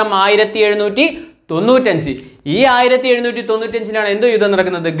വർഷം 1795. ഈ 1795-ലാണ് എന്ത് യുദ്ധം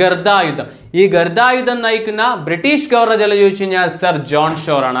നടക്കുന്നത്? ഗർദ യുദ്ധം. ഈ ഗർദ യുദ്ധം നയിക്കുന്ന ബ്രിട്ടീഷ് ഗവർണർ ജനറൽ ചോദിച്ചു കഴിഞ്ഞാൽ സർ ജോൺ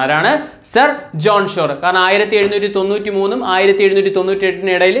ഷോർ ആണ്. ആരാണ്? Sir John shore. കാരണം 1793-നും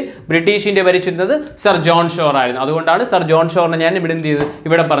 1798-നും ഇടയിൽ ബ്രിട്ടീഷ് ഇന്ത്യ ഭരിച്ചിരുന്നത് സർ ജോൺ ഷോർ ആയിരുന്നു. അതുകൊണ്ടാണ് സർ ജോൺ ഷോറിനെ ഞാൻ ഇവിടെ എന്ത് ചെയ്ത്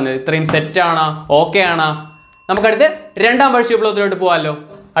ഇവിടെ പറഞ്ഞത്. ഇത്രയും സെറ്റാണോ? ഓക്കെ ആണോ? നമുക്കടുത്ത് രണ്ടാം പഴശ്ശി വിപ്ലവത്തിലോട്ട് പോകാമല്ലോ.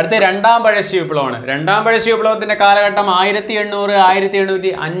 അടുത്ത രണ്ടാം പഴശ്ശി വിപ്ലവമാണ്. രണ്ടാം പഴശ്ശി വിപ്ലവത്തിന്റെ കാലഘട്ടം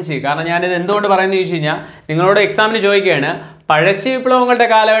 1800-1805. കാരണം ഞാനിത് എന്തുകൊണ്ട് പറയുന്നത് ചോദിച്ചു കഴിഞ്ഞാൽ, നിങ്ങളോട് എക്സാമിന് ചോദിക്കുകയാണ് പഴശ്ശി വിപ്ലവങ്ങളുടെ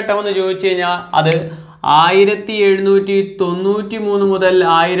കാലഘട്ടം എന്ന് ചോദിച്ചു കഴിഞ്ഞാൽ അത് 1793 മുതൽ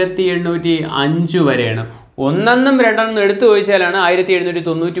 1805 വരെയാണ്. ഒന്നെന്നും രണ്ടെണ്ണം എടുത്തു ചോദിച്ചാലാണ്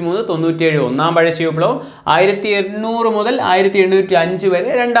 1793-97 ഒന്നാം പഴശ്ശി വിപ്ലവം, 1800 മുതൽ 1805 വരെ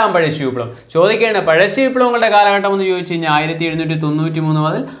രണ്ടാം പഴശ്ശി വിപ്ലവം. ചോദിക്കേണ്ട പഴശ്ശി വിപ്ലവങ്ങളുടെ കാലഘട്ടം എന്ന് ചോദിച്ചു കഴിഞ്ഞാൽ 1793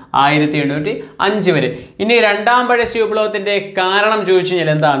 മുതൽ 1805 വരെ. ഇനി രണ്ടാം പഴശ്ശി വിപ്ലവത്തിന്റെ കാരണം ചോദിച്ചു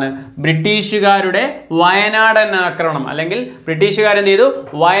കഴിഞ്ഞാൽ എന്താണ്? ബ്രിട്ടീഷുകാരുടെ വയനാടൻ ആക്രമണം, അല്ലെങ്കിൽ ബ്രിട്ടീഷുകാരെന്ത് ചെയ്തു?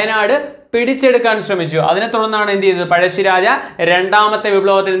 വയനാട് പിടിച്ചെടുക്കാൻ ശ്രമിച്ചു. അതിനെ തുടർന്നാണ് എന്ത് ചെയ്തത്? പഴശ്ശി രാജ രണ്ടാമത്തെ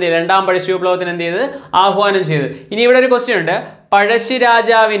വിപ്ലവത്തിന് എന്ത് ചെയ്ത്? രണ്ടാം പഴശ്ശി വിപ്ലവത്തിന് എന്ത് ചെയ്ത്? ആഹ്വാനം ചെയ്ത്. ഇനി ഇവിടെ ഒരു ക്വസ്റ്റ്യൻ ഉണ്ട്. പഴശ്ശി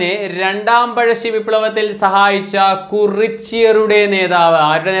രാജാവിനെ രണ്ടാം പഴശ്ശി വിപ്ലവത്തിൽ സഹായിച്ച കുറിച്യരുടെ നേതാവ്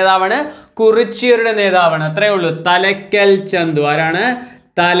ആരുടെ നേതാവാണ്? കുറിച്യരുടെ നേതാവാണ്. അത്രയേ ഉള്ളൂ. തലക്കൽ ചന്തു. ആരാണ്?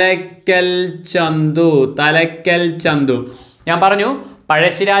 തലക്കൽ ചന്തു. തലക്കൽ ചന്തു. ഞാൻ പറഞ്ഞു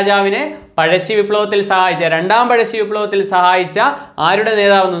പഴശ്ശി രാജാവിനെ പഴശ്ശി വിപ്ലവത്തിൽ സഹായിച്ച, രണ്ടാം പഴശ്ശി വിപ്ലവത്തിൽ സഹായിച്ച ആരുടെ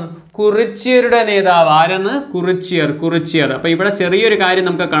നേതാവെന്ന്? കുറിച്യരുടെ നേതാവ്. ആരെന്ന്? കുറിച്യർ. അപ്പൊ ഇവിടെ ചെറിയൊരു കാര്യം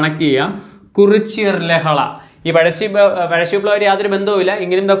നമുക്ക് കണക്ട് ചെയ്യാം. കുറിച്യർ ലഹള. ഈ പഴശ്ശി വിപ്ലവം യാതൊരു ബന്ധവുമില്ല.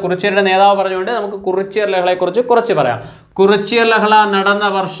 എങ്കിലും കുറിച്യരുടെ നേതാവ് പറഞ്ഞുകൊണ്ട് നമുക്ക് കുറിച്യർ ലഹളയെ കുറിച്ച് കുറച്ച് പറയാം. കുറിച്യർ ലഹള നടന്ന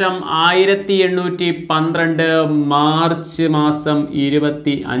വർഷം 1812 മാർച്ച് മാസം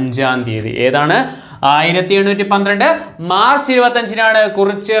 25-ാം തീയതി. ഏതാണ്? 1812 മാർച്ച് 25-നാണ്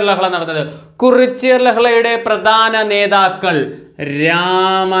കുറിച്യർ ലഹള നടന്നത്. കുറിച്യർ ലഹളയുടെ പ്രധാന നേതാക്കൾ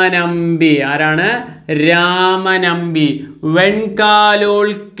രാമനമ്പി. ആരാണ്? രാമനമ്പി. വെൺകാലോൾ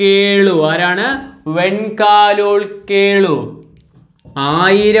കേളു. ആരാണ്? വെൺകാലോൾ കേളു.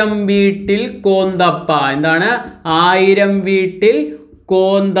 1000 വീട്ടിൽ കോന്തപ്പ. എന്താണ്? 1000 വീട്ടിൽ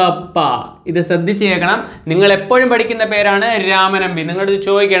കോന്തപ്പ. ഇത് ശ്രദ്ധിച്ച് കേൾക്കണം. നിങ്ങൾ എപ്പോഴും പഠിക്കുന്ന പേരാണ് രാമനമ്പി. നിങ്ങളോട്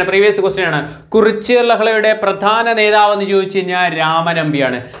ചോദിക്കുകയാണ്, പ്രീവിയസ് ക്വസ്റ്റ്യൻ ആണ്, കുറിച്യർ ലഹളയുടെ പ്രധാന നേതാവ് എന്ന് ചോദിച്ചു കഴിഞ്ഞാൽ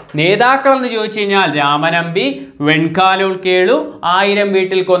രാമനമ്പിയാണ്. നേതാക്കൾ എന്ന് ചോദിച്ചു കഴിഞ്ഞാൽ രാമനമ്പി, വെൺകാലോൾ കേളു, 1000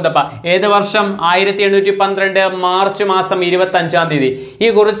 വീട്ടിൽ കോന്തപ്പ. ഏത് വർഷം? 1812 മാർച്ച് മാസം 25-ാം തീയതി. ഈ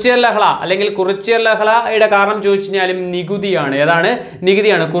കുറിച്യർ ലഹള അല്ലെങ്കിൽ കുറിച്യർ ലഹളയുടെ കാരണം ചോദിച്ചു കഴിഞ്ഞാലും നികുതിയാണ്. ഏതാണ്?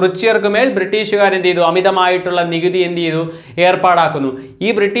 നികുതിയാണ്. കുറിച്യർക്ക് മേൽ ബ്രിട്ടീഷുകാർ എന്ത് ചെയ്തു? അമിതമായിട്ടുള്ള നികുതി എന്ത് ചെയ്തു? ഏർപ്പാടാക്കുന്നു. ഈ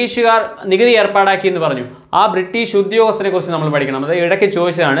ബ്രിട്ടീഷുകാർ നികുതി ഏർപ്പാടാക്കി എന്ന് പറഞ്ഞു. ആ ബ്രിട്ടീഷ് ഉദ്യോഗസ്ഥനെ കുറിച്ച് നമ്മൾ പഠിക്കണം. അത് ഇടയ്ക്ക്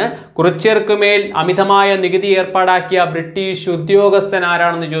ചോദിച്ചതാണ്. കുറിച്യർക്കുമേൽ അമിതമായ നികുതി ഏർപ്പാടാക്കിയ ബ്രിട്ടീഷ് ഉദ്യോഗസ്ഥൻ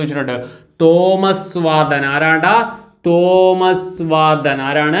ആരാണെന്ന് ചോദിച്ചിട്ടുണ്ട്. Thomas warden. ആരാണ്ടാ? Thomas warden.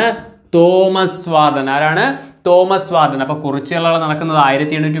 ആരാണ്? Thomas warden. ആരാണ്? Thomas warden. അപ്പോൾ കുറിച്യലഹള നടക്കുന്നത്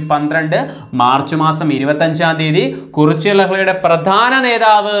 1812 മാർച്ച് മാസം 25-ാം തീയതി. കുറിച്യലഹളയുടെ പ്രധാന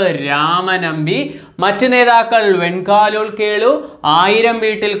നേതാവ് രാമനമ്പി, മറ്റു നേതാക്കൾ വെൺകാലോൾ കേളു, 1000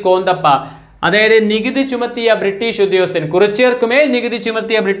 വീട്ടിൽ കോന്തപ്പ. അതായത് നികുതി ചുമത്തിയ ബ്രിട്ടീഷ് ഉദ്യോഗസ്ഥൻ, കുറിച്യർക്കുമേൽ നികുതി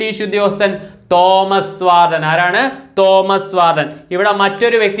ചുമത്തിയ ബ്രിട്ടീഷ് ഉദ്യോഗസ്ഥൻ തോമസ് വാർഡൻ. ആരാണ്? Thomas warden. ഇവിടെ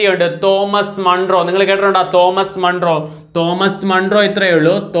മറ്റൊരു വ്യക്തിയുണ്ട്, തോമസ് മൺട്രോ. നിങ്ങൾ കേട്ടിട്ടുണ്ടോ? Thomas Munro. തോമസ് മൺട്രോ ഇത്രയേ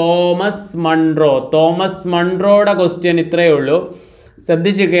ഉള്ളൂ. Thomas Munro. തോമസ് മൺട്രോയുടെ ക്വസ്റ്റ്യൻ ഇത്രയേ ഉള്ളൂ.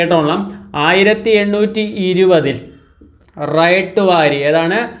 ശ്രദ്ധിച്ച് കേട്ടോളാം. 1820 റൈറ്റ് വാരി.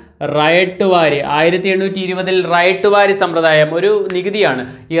 ഏതാണ്? റൈറ്റ് വാരി. 1820 റൈറ്റ് വാരി സമ്പ്രദായം ഒരു നികുതിയാണ്.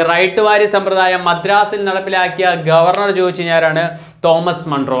 ഈ റൈറ്റ് വാരി സമ്പ്രദായം മദ്രാസിൽ നടപ്പിലാക്കിയ ഗവർണർ ചോദിച്ചു കഴിഞ്ഞാൽ ആരാണ്? Thomas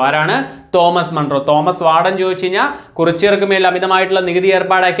Munro. ആരാണ്? Thomas Munro. തോമസ് വാർഡൻ ചോദിച്ചു കഴിഞ്ഞാൽ കുറിച്യർക്ക് മേൽ അമിതമായിട്ടുള്ള നികുതി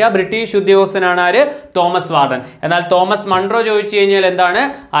ഏർപ്പാടാക്കിയ ബ്രിട്ടീഷ് ഉദ്യോഗസ്ഥനാണ് ആര്? Thomas warden. എന്നാൽ തോമസ് മൺട്രോ ചോദിച്ചു കഴിഞ്ഞാൽ എന്താണ്?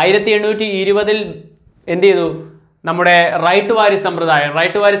 1820 എന്ത് ചെയ്തു? നമ്മുടെ റൈറ്റ് വാരി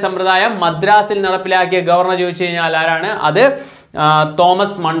സമ്പ്രദായം മദ്രാസിൽ നടപ്പിലാക്കിയ ഗവർണർ ചോദിച്ചു കഴിഞ്ഞാൽ ആരാണ്? അത്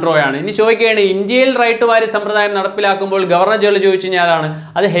തോമസ് മൺട്രോയാണ്. ഇനി ചോദിക്കുകയാണ്, ഇന്ത്യയിൽ റൈറ്റ് വാരി സമ്പ്രദായം നടപ്പിലാക്കുമ്പോൾ ഗവർണർ ജനറൽ ചോദിച്ചു കഴിഞ്ഞാൽ അതാണ്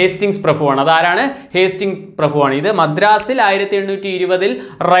അത് ഹേസ്റ്റിങ്സ് പ്രഭുവാണ്. അതാരാണ്? ഹേസ്റ്റിംഗ് പ്രഭുവാണ്. ഇത് മദ്രാസിൽ 1820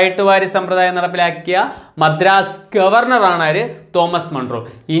 റൈറ്റ് വാരി സമ്പ്രദായം നടപ്പിലാക്കിയ മദ്രാസ് ഗവർണറാണ് ആര്? Thomas Munro.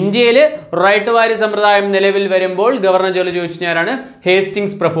 ഇന്ത്യയിൽ റൈറ്റ് വാരി സമ്പ്രദായം നിലവിൽ വരുമ്പോൾ ഗവർണർ ജനറൽ ചോദിച്ചു കഴിഞ്ഞാൽ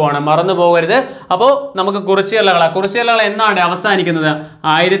ഹേസ്റ്റിങ്സ് പ്രഭുവാണ്. മറന്നു പോകരുത്. അപ്പോൾ നമുക്ക് കുറിച്യലഹള എന്നാണ് അവസാനിക്കുന്നത്?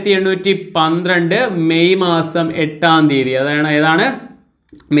 1812 മെയ് മാസം 8-ാം തീയതി. ഏതാണ്?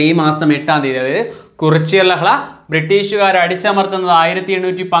 മെയ് മാസം 8-ാം തീയതി. അതായത് കുറിച്യലഹള ബ്രിട്ടീഷുകാർ അടിച്ചമർത്തുന്നത്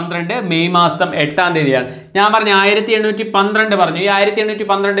 1812 മെയ് മാസം 8-ാം തീയതിയാണ്. ഞാൻ പറഞ്ഞു 1812 പറഞ്ഞു. ഈ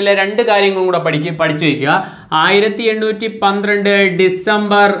 1812 രണ്ട് കാര്യങ്ങളും കൂടെ പഠിച്ചു വയ്ക്കുക. 1812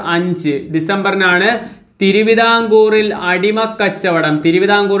 ഡിസംബർ 5 ഡിസംബറിനാണ് തിരുവിതാംകൂറിൽ അടിമക്കച്ചവടം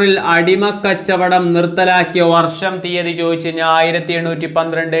നിർത്തലാക്കിയ വർഷം തീയതി ചോദിച്ചു കഴിഞ്ഞാൽ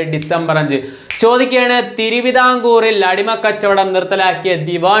 1812 ഡിസംബർ 5. ചോദിക്കുകയാണ് തിരുവിതാംകൂറിൽ അടിമക്കച്ചവടം നിർത്തലാക്കിയ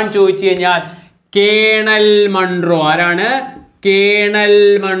ദിവാൻ ചോദിച്ചു കഴിഞ്ഞാൽ കേണൽ മൺട്രോ. ആരാണ്? Colonel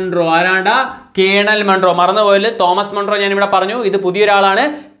Munro. ആരാണ്ടാ? Colonel Munro. മറന്നുപോയില്ല. Thomas Munro ഞാനിവിടെ പറഞ്ഞു. ഇത് പുതിയൊരാളാണ്,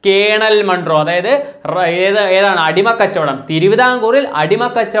 കേണൽ മൺട്രോ. അതായത് ഏതാണ്? അടിമക്കച്ചവടം. തിരുവിതാംകൂറിൽ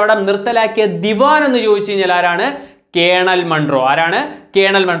അടിമക്കച്ചവടം നിർത്തലാക്കിയ ദിവാൻ എന്ന് ചോദിച്ചു കഴിഞ്ഞാൽ ആരാണ്? Colonel Munro. ആരാണ്?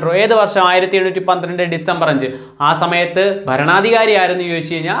 Colonel Munro. ഏത് വർഷം? 1812 ഡിസംബർ 5. ആ സമയത്ത് ഭരണാധികാരി ആരെന്ന്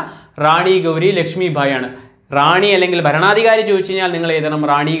ചോദിച്ചു കഴിഞ്ഞാൽ റാണി ഗൗരി ലക്ഷ്മിഭായ് ആണ്. റാണി അല്ലെങ്കിൽ ഭരണാധികാരി ചോദിച്ചു കഴിഞ്ഞാൽ നിങ്ങൾ എഴുതണം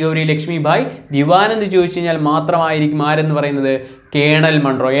റാണി ഗൗരി ലക്ഷ്മിഭായ്. ദിവാൻ എന്ന് ചോദിച്ചു കഴിഞ്ഞാൽ മാത്രമായിരിക്കും ആരെന്ന് പറയുന്നത്? Colonel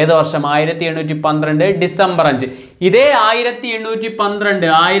Munro. ഏത് വർഷം? 1812 ഡിസംബർ 5. ഇതേ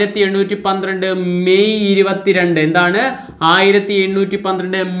 1812 മെയ് 22. എന്താണ്?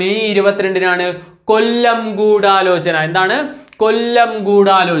 1812 മെയ് 22-നാണ് കൊല്ലം ഗൂഢാലോചന. എന്താണ്? കൊല്ലം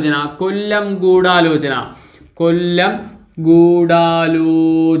ഗൂഢാലോചന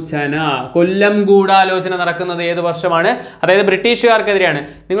നടക്കുന്നത് ഏത് വർഷമാണ്? അതായത് ബ്രിട്ടീഷുകാർക്കെതിരെയാണ്.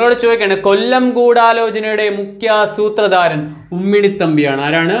 നിങ്ങളോട് ചോദിക്കുകയാണ്, കൊല്ലം ഗൂഢാലോചനയുടെ മുഖ്യ സൂത്രധാരൻ ഉമ്മിണിത്തമ്പിയാണ്.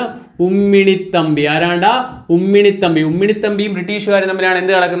 ആരാണ്? ഉമ്മിണിത്തമ്പി. ആരാണ്ടാ? ഉമ്മിണിത്തമ്പിയും ബ്രിട്ടീഷുകാരും തമ്മിലാണ്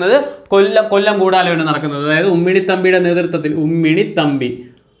എന്ത് നടക്കുന്നത്? കൊല്ലം ഗൂഢാലോചന നടക്കുന്നത്. അതായത് ഉമ്മിണിത്തമ്പിയുടെ നേതൃത്വത്തിൽ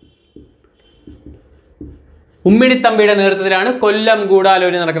ഉമ്മിണിത്തമ്പിയുടെ നേതൃത്വത്തിലാണ് കൊല്ലം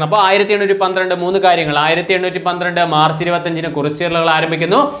ഗൂഢാലോചന നടക്കുന്നത്. അപ്പോൾ 1812 3 കാര്യങ്ങൾ. 1812 മാർച്ച് 25-ന് കുറിച്യലഹള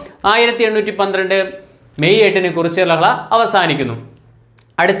ആരംഭിക്കുന്നു. 1812 മെയ് 8-ന് കുറിച്യലഹള അവസാനിക്കുന്നു.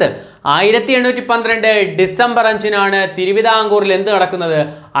 അടുത്ത് 1812 ഡിസംബർ 5-നാണ് തിരുവിതാംകൂറിൽ എന്ത് നടക്കുന്നത്?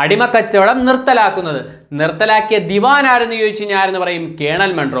 അടിമക്കച്ചവടം നിർത്തലാക്കിയ ദിവാൻ ആരെന്ന് ചോദിച്ചു കഴിഞ്ഞാൽ ആരെന്ന് പറയും?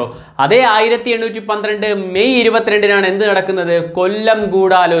 Colonel Munro. അതേ 1812 മെയ് 22-നാണ് എന്ത് നടക്കുന്നത്? കൊല്ലം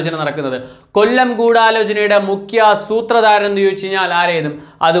ഗൂഢാലോചന നടക്കുന്നത്. കൊല്ലം ഗൂഢാലോചനയുടെ മുഖ്യ സൂത്രധാരൻ എന്ന് ചോദിച്ചു കഴിഞ്ഞാൽ ആരേതും?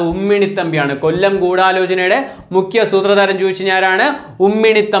 അത് ഉമ്മിണിത്തമ്പിയാണ്. കൊല്ലം ഗൂഢാലോചനയുടെ മുഖ്യ സൂത്രധാരൻ ചോദിച്ചു കഴിഞ്ഞാൽ ആരാണ്?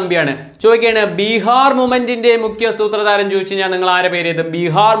 ഉമ്മിണിത്തമ്പിയാണ്. ചോദിക്കുകയാണ് ബീഹാർ മൂവ്മെന്റിന്റെ മുഖ്യ സൂത്രധാരൻ ചോദിച്ചു കഴിഞ്ഞാൽ നിങ്ങൾ ആരെ പേര് എഴുതും?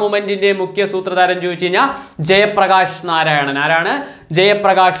 ബീഹാർ മൂവ്മെന്റിന്റെ മുഖ്യ സൂത്രധാരൻ ചോദിച്ചു കഴിഞ്ഞാൽ ജയപ്രകാശ് നാരായണൻ. ആരാണ്?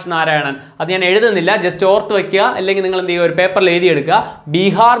 ജയപ്രകാശ് നാരായണൻ. അത് ഞാൻ എഴുതുന്നില്ല, ജസ്റ്റ് ഓർത്ത് വയ്ക്കുക. അല്ലെങ്കിൽ നിങ്ങൾ എന്ത് ചെയ്യുക? ഒരു പേപ്പറിൽ എഴുതിയെടുക്കുക.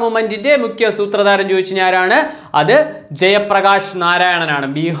 ബീഹാർ മൂവ്മെന്റിന്റെ മുഖ്യ സൂത്രധാരൻ ചോദിച്ചു കഴിഞ്ഞാൽ ആരാണ്? അത് ജയപ്രകാശ് നാരായണനാണ്,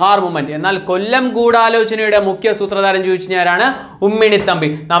 ബീഹാർ മൂവ്മെന്റ്. എന്നാൽ കൊല്ലം ഗൂഢാലോചനയുടെ മുഖ്യ സൂത്രധാരൻ ചോദിച്ചു കഴിഞ്ഞാൽ ആരാണ്? ഉമ്മിണിത്തമ്പി.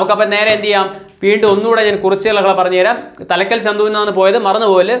 നമുക്കപ്പോൾ നേരെ എന്ത് ചെയ്യാം? വീണ്ടും ഒന്നുകൂടെ ഞാൻ കുറിച്യലഹള പറഞ്ഞുതരാം. തലക്കൽ ചന്തുവിനാണ് പോയത്,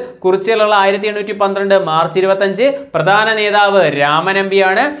 മറന്നുപോലെ. കുറിച്യലഹള 1812 മാർച്ച് 25. പ്രധാന നേതാവ്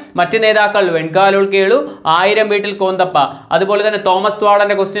രാമനമ്പിയാണ്. മറ്റ് നേതാക്കൾ വെൺകാലോൾ കേളു, 1000 വീട്ടിൽ കോന്തപ്പ. അതുപോലെ തന്നെ തോമസ്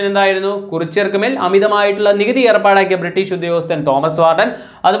വാർഡന്റെ ക്വസ്റ്റ്യൻ എന്തായിരുന്നു? കുറിച്യർക്കുമേൽ അമിതമായിട്ടുള്ള നികുതി ഏർപ്പാടാക്കിയ ബ്രിട്ടീഷ് ഉദ്യോഗസ്ഥൻ തോമസ് വാർഡൻ.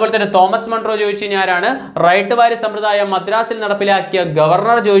 അതുപോലെ തന്നെ തോമസ് മൺട്രോ ചോദിച്ചു കഴിഞ്ഞാൽ ആരാണ്? റൈറ്റ് വാരി സമ്പ്രദായം മദ്രാസിൽ നടപ്പിലാക്കിയ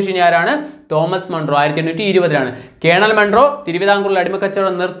ഗവർണർ ചോദിച്ചു കഴിഞ്ഞാൽ ആരാണ്? തോമസ് മൺട്രോ 1820 കേണൽ മൺട്രോ തിരുവിതാംകൂറിൽ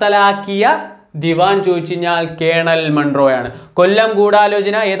അടിമക്കച്ചവടം നിർത്തലാക്കിയ ദിവാൻ ചോദിച്ചു കഴിഞ്ഞാൽ കേണൽ മൺട്രോയാണ്. കൊല്ലം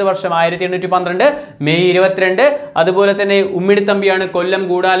ഗൂഢാലോചന ഏത് വർഷം? 1812 മെയ് 22. അതുപോലെ തന്നെ ഉമ്മിണിത്തമ്പിയാണ് കൊല്ലം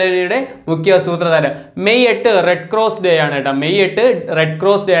ഗൂഢാലോചനയുടെ മുഖ്യ സൂത്രധാരൻ. മെയ് 8 റെഡ് ക്രോസ് ഡേ ആണ് കേട്ടോ. മെയ് 8 റെഡ്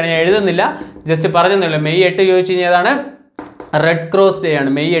ക്രോസ് ഡേ ആണ്. ഞാൻ എഴുതുന്നില്ല, ജസ്റ്റ് പറഞ്ഞെന്നുള്ളൂ. മെയ് 8 ചോദിച്ചു കഴിഞ്ഞാൽ ഏതാണ്? റെഡ് ക്രോസ് ഡേ ആണ്.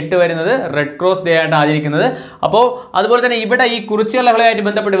 മെയ് 8 വരുന്നത് റെഡ് ക്രോസ് ഡേ ആയിട്ട് ആചരിക്കുന്നത്. അപ്പോൾ അതുപോലെ തന്നെ ഇവിടെ ഈ കുറിച്യർ ലഹളയുമായിട്ട്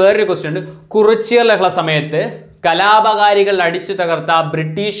ബന്ധപ്പെട്ട് വേറൊരു ക്വസ്റ്റ്യൻ ഉണ്ട്. കുറിച്യർ ലഹള സമയത്ത് കലാപകാരികൾ അടിച്ചു തകർത്ത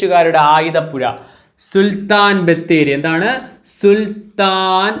ബ്രിട്ടീഷുകാരുടെ ആയുധപ്പുര സുൽത്താൻ ബത്തേരി. എന്താണ്?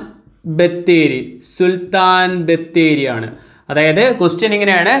 സുൽത്താൻ ബത്തേരി. സുൽത്താൻ ബത്തേരിയാണ്. അതായത് ക്വസ്റ്റ്യൻ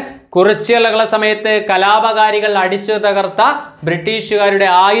ഇങ്ങനെയാണ്: കുറിച്യർ ലഹള സമയത്ത് കലാപകാരികൾ അടിച്ചു തകർത്ത ബ്രിട്ടീഷുകാരുടെ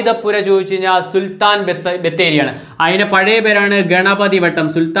ആയുധപ്പുര ചോദിച്ചു കഴിഞ്ഞാൽ സുൽത്താൻ ബത്തേരിയാണ്. അതിന്റെ പഴയ പേരാണ് ഗണപതി വട്ടം.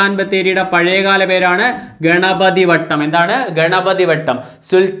 സുൽത്താൻ ബത്തേരിയുടെ പഴയകാല പേരാണ് ഗണപതി വട്ടം. എന്താണ്? ഗണപതി വട്ടം.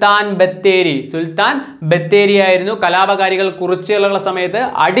 സുൽത്താൻ ബത്തേരി. സുൽത്താൻ ബത്തേരി ആയിരുന്നു കലാപകാരികൾ കുറിച്യർ ലഹള സമയത്ത്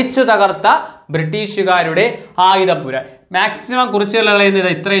അടിച്ചു തകർത്ത ബ്രിട്ടീഷുകാരുടെ ആയുധപ്പുര. മാക്സിമം കുറിച്യർ ലഹളയിൽ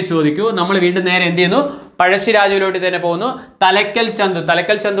നിന്ന് ഇത്രയും ചോദിക്കൂ. നമ്മൾ വീണ്ടും നേരെ എന്ത് ചെയ്യുന്നു? പഴശ്ശിരാജയിലോട്ട് തന്നെ പോകുന്നു. തലക്കൽ ചന്തു.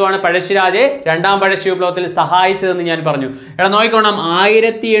 തലക്കൽ ചന്തുവാണ് പഴശ്ശിരാജയെ രണ്ടാം പഴശ്ശി വിപ്ലവത്തിൽ സഹായിച്ചതെന്ന് ഞാൻ പറഞ്ഞു. എടാ നോക്കിക്കോണം,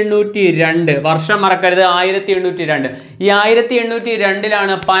 1802 വർഷം മറക്കരുത്. 1802. ഈ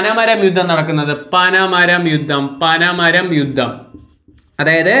 1802 പനമരം യുദ്ധം നടക്കുന്നത്. പനമരം യുദ്ധം. പനമരം യുദ്ധം.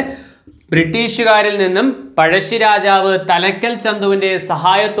 അതായത് ബ്രിട്ടീഷുകാരിൽ നിന്നും പഴശ്ശി രാജാവ് തലക്കൽ ചന്തുവിന്റെ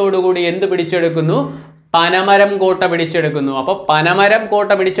സഹായത്തോടുകൂടി എന്ത് പിടിച്ചെടുക്കുന്നു? പനമരം കോട്ട പിടിച്ചെടുക്കുന്നു. അപ്പോൾ പനമരം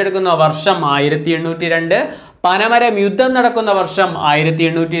കോട്ട പിടിച്ചെടുക്കുന്ന വർഷം 1802. പനമരം യുദ്ധം നടക്കുന്ന വർഷം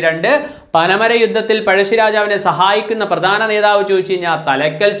 1802. പനമര യുദ്ധത്തിൽ പഴശ്ശി രാജാവിനെ സഹായിക്കുന്ന പ്രധാന നേതാവ് ചോദിച്ചു കഴിഞ്ഞാൽ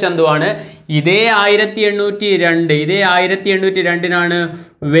തലക്കൽ ചന്തുവാണ്. ഇതേ 1802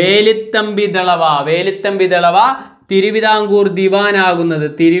 വേലിത്തമ്പി ദളവ. വേലിത്തമ്പി ദളവ തിരുവിതാംകൂർ ദിവാനാകുന്നത്.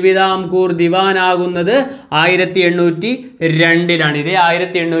 തിരുവിതാംകൂർ ദിവാനാകുന്നത് 1802. ഇതേ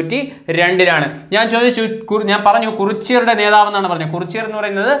 1802. ഞാൻ ചോദിച്ചു, ഞാൻ പറഞ്ഞു കുറിച്യരുടെ നേതാവ് എന്നാണ് പറഞ്ഞത്. കുറിച്യർ എന്ന്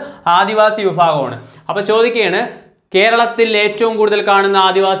പറയുന്നത് ആദിവാസി വിഭാഗമാണ്. അപ്പൊ ചോദിക്കുകയാണ്, കേരളത്തിൽ ഏറ്റവും കൂടുതൽ കാണുന്ന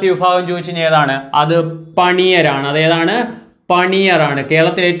ആദിവാസി വിഭാഗം ചോദിച്ചു കഴിഞ്ഞാൽ ഏതാണ്? അത് പണിയരാണ്. അതേതാണ്? പണിയറാണ്.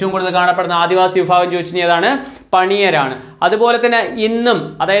 കേരളത്തിൽ ഏറ്റവും കൂടുതൽ കാണപ്പെടുന്ന ആദിവാസി വിഭാഗം ചോദിച്ചു കഴിഞ്ഞാൽ ഏതാണ്? പണിയരാണ്. അതുപോലെ തന്നെ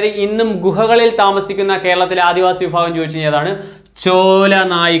ഇന്നും ഗുഹകളിൽ താമസിക്കുന്ന കേരളത്തിലെ ആദിവാസി വിഭാഗം ചോദിച്ചു കഴിഞ്ഞാൽ ഏതാണ്? ചോല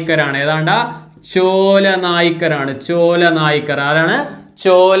നായിക്കരാണ്. ഏതാണ്ടാ? ചോല നായിക്കരാണ്. ചോല നായിക്കർ. ആരാണ്?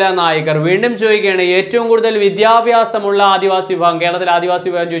 ചോല നായിക്കർ. വീണ്ടും ചോദിക്കുകയാണ്, ഏറ്റവും കൂടുതൽ വിദ്യാഭ്യാസമുള്ള ആദിവാസി വിഭാഗം, കേരളത്തിലെ ആദിവാസി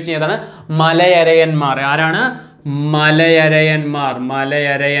വിഭാഗം ചോദിച്ചു കഴിഞ്ഞാൽ ഏതാണ്? മലയരയന്മാർ. ആരാണ്? മലയരയന്മാർ.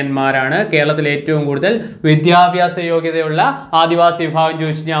 മലയരയന്മാരാണ് കേരളത്തിൽ ഏറ്റവും കൂടുതൽ വിദ്യാഭ്യാസ യോഗ്യതയുള്ള ആദിവാസി വിഭാഗം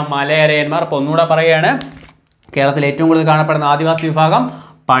ചോദിച്ചു കഴിഞ്ഞാൽ മലയരയന്മാർ. അപ്പോൾ ഒന്നുകൂടെ പറയുകയാണ്, കേരളത്തിൽ ഏറ്റവും കൂടുതൽ കാണപ്പെടുന്ന ആദിവാസി വിഭാഗം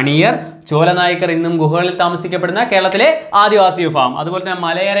പണിയർ. ചോല നായിക്കർ ഇന്നും ഗുഹകളിൽ താമസിക്കപ്പെടുന്ന കേരളത്തിലെ ആദിവാസി വിഭാഗം. അതുപോലെ തന്നെ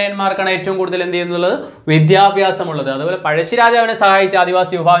മലയരയന്മാർക്കാണ് ഏറ്റവും കൂടുതൽ എന്ത് ചെയ്യുന്നുള്ളത്? വിദ്യാഭ്യാസമുള്ളത്. അതുപോലെ പഴശ്ശി രാജാവിനെ സഹായിച്ച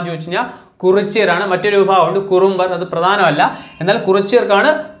ആദിവാസി വിഭാഗം ചോദിച്ചു കഴിഞ്ഞാൽ കുറിച്യരാണ്. മറ്റൊരു വിഭാഗമുണ്ട് കുറുമ്പർ. അത് പ്രധാനമല്ല, എന്നാൽ കുറിച്യർക്കാണ്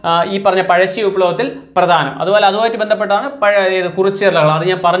ഈ പറഞ്ഞ പഴശ്ശി വിപ്ലവത്തിൽ പ്രധാനം. അതുപോലെ അതുമായിട്ട് ബന്ധപ്പെട്ടാണ് കുറിച്യർ ലഹള. അത്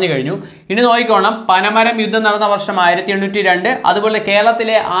ഞാൻ പറഞ്ഞു കഴിഞ്ഞു. ഇനി നോക്കിക്കോണം, പനമരം യുദ്ധം നടന്ന വർഷം 1802. അതുപോലെ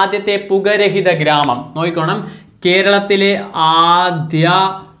കേരളത്തിലെ ആദ്യത്തെ പുകരഹിത ഗ്രാമം നോക്കിക്കോണം. കേരളത്തിലെ ആദ്യ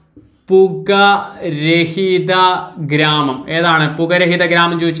പുകരഹിത ഗ്രാമം ഏതാണ്? പുകരഹിത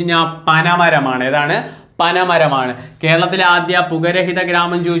ഗ്രാമം ചോദിച്ചു കഴിഞ്ഞാൽ പനമരമാണ്. ഏതാണ്? പനമരമാണ്. കേരളത്തിലെ ആദ്യ പുകരഹിത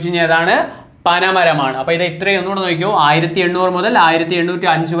ഗ്രാമം ചോദിച്ചു കഴിഞ്ഞാൽ ഏതാണ്? പനമരമാണ്. അപ്പോൾ ഇത് ഇത്രയും ഒന്നുകൂടെ നോക്കിയോ. 1800 മുതൽ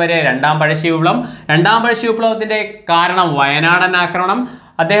 1805 വരെ രണ്ടാം പഴശ്ശി വിപ്ലവം. രണ്ടാം പഴശ്ശി വിപ്ലവത്തിന്റെ കാരണം വയനാടൻ ആക്രമണം.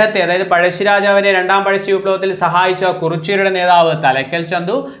 അദ്ദേഹത്തെ, അതായത് പഴശ്ശി രാജാവിനെ രണ്ടാം പഴശ്ശി വിപ്ലവത്തിൽ സഹായിച്ച കുറിച്യരുടെ നേതാവ് തലക്കൽ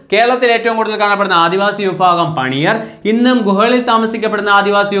ചന്തു. കേരളത്തിൽ ഏറ്റവും കൂടുതൽ കാണപ്പെടുന്ന ആദിവാസി വിഭാഗം പണിയർ. ഇന്നും ഗുഹകളിൽ താമസിക്കപ്പെടുന്ന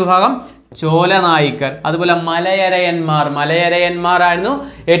ആദിവാസി വിഭാഗം ചോല നായിക്കർ. അതുപോലെ മലയരയന്മാരായിരുന്നു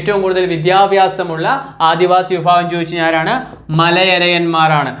ഏറ്റവും കൂടുതൽ വിദ്യാഭ്യാസമുള്ള ആദിവാസി വിഭാഗം ചോദിച്ചു കഴിഞ്ഞാൽ ആരാണ്?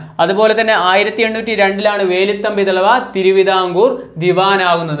 മലയരയന്മാരാണ്. അതുപോലെ തന്നെ 1802 വേലിത്തമ്പി ദളവ തിരുവിതാംകൂർ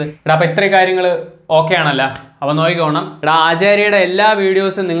ദിവാനാകുന്നത്. അപ്പോൾ ഇത്രയും കാര്യങ്ങൾ ഓക്കെ ആണല്ലോ. അപ്പോൾ നോക്കിക്കോണം, ആചാര്യയുടെ എല്ലാ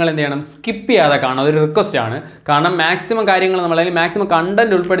വീഡിയോസും നിങ്ങൾ എന്ത് ചെയ്യണം? സ്കിപ്പ് ചെയ്യാതെ കാണണം. അതൊരു റിക്വസ്റ്റ് ആണ്. കാരണം മാക്സിമം കാര്യങ്ങൾ അല്ലെങ്കിൽ മാക്സിമം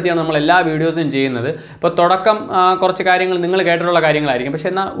കണ്ടന്റ് ഉൾപ്പെടുത്തിയാണ് നമ്മൾ എല്ലാ വീഡിയോസും ചെയ്യുന്നത്. ഇപ്പോൾ തുടക്കം കുറച്ച് കാര്യങ്ങൾ നിങ്ങൾ കേട്ടിട്ടുള്ള കാര്യങ്ങളായിരിക്കും. പക്ഷേ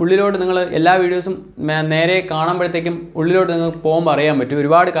എന്നാൽ ഉള്ളിലോട്ട് നിങ്ങൾ എല്ലാ വീഡിയോസും നേരെ കാണുമ്പോഴത്തേക്കും ഉള്ളിലോട്ട് നിങ്ങൾക്ക് പോകുമ്പോൾ അറിയാൻ പറ്റും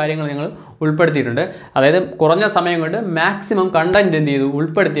ഒരുപാട് കാര്യങ്ങൾ നിങ്ങൾ ഉൾപ്പെടുത്തിയിട്ടുണ്ട്. അതായത് കുറഞ്ഞ സമയം കൊണ്ട് മാക്സിമം കണ്ടന്റ് എന്ത് ചെയ്തു?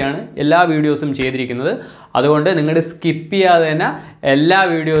 ഉൾപ്പെടുത്തിയാണ് എല്ലാ വീഡിയോസും ചെയ്തിരിക്കുന്നത്. അതുകൊണ്ട് നിങ്ങൾ സ്കിപ്പ് ചെയ്യാതെ തന്നെ എല്ലാ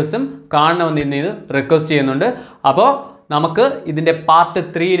വീഡിയോസും കാണണമെന്ന് എന്ത് ചെയ്ത് റിക്വസ്റ്റ് ചെയ്യുന്നുണ്ട്. അപ്പോൾ നമുക്ക് ഇതിൻ്റെ പാർട്ട്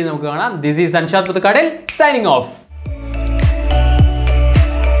 3 നമുക്ക് കാണാം. This is Anshad പുതുക്കാടിൽ signing off.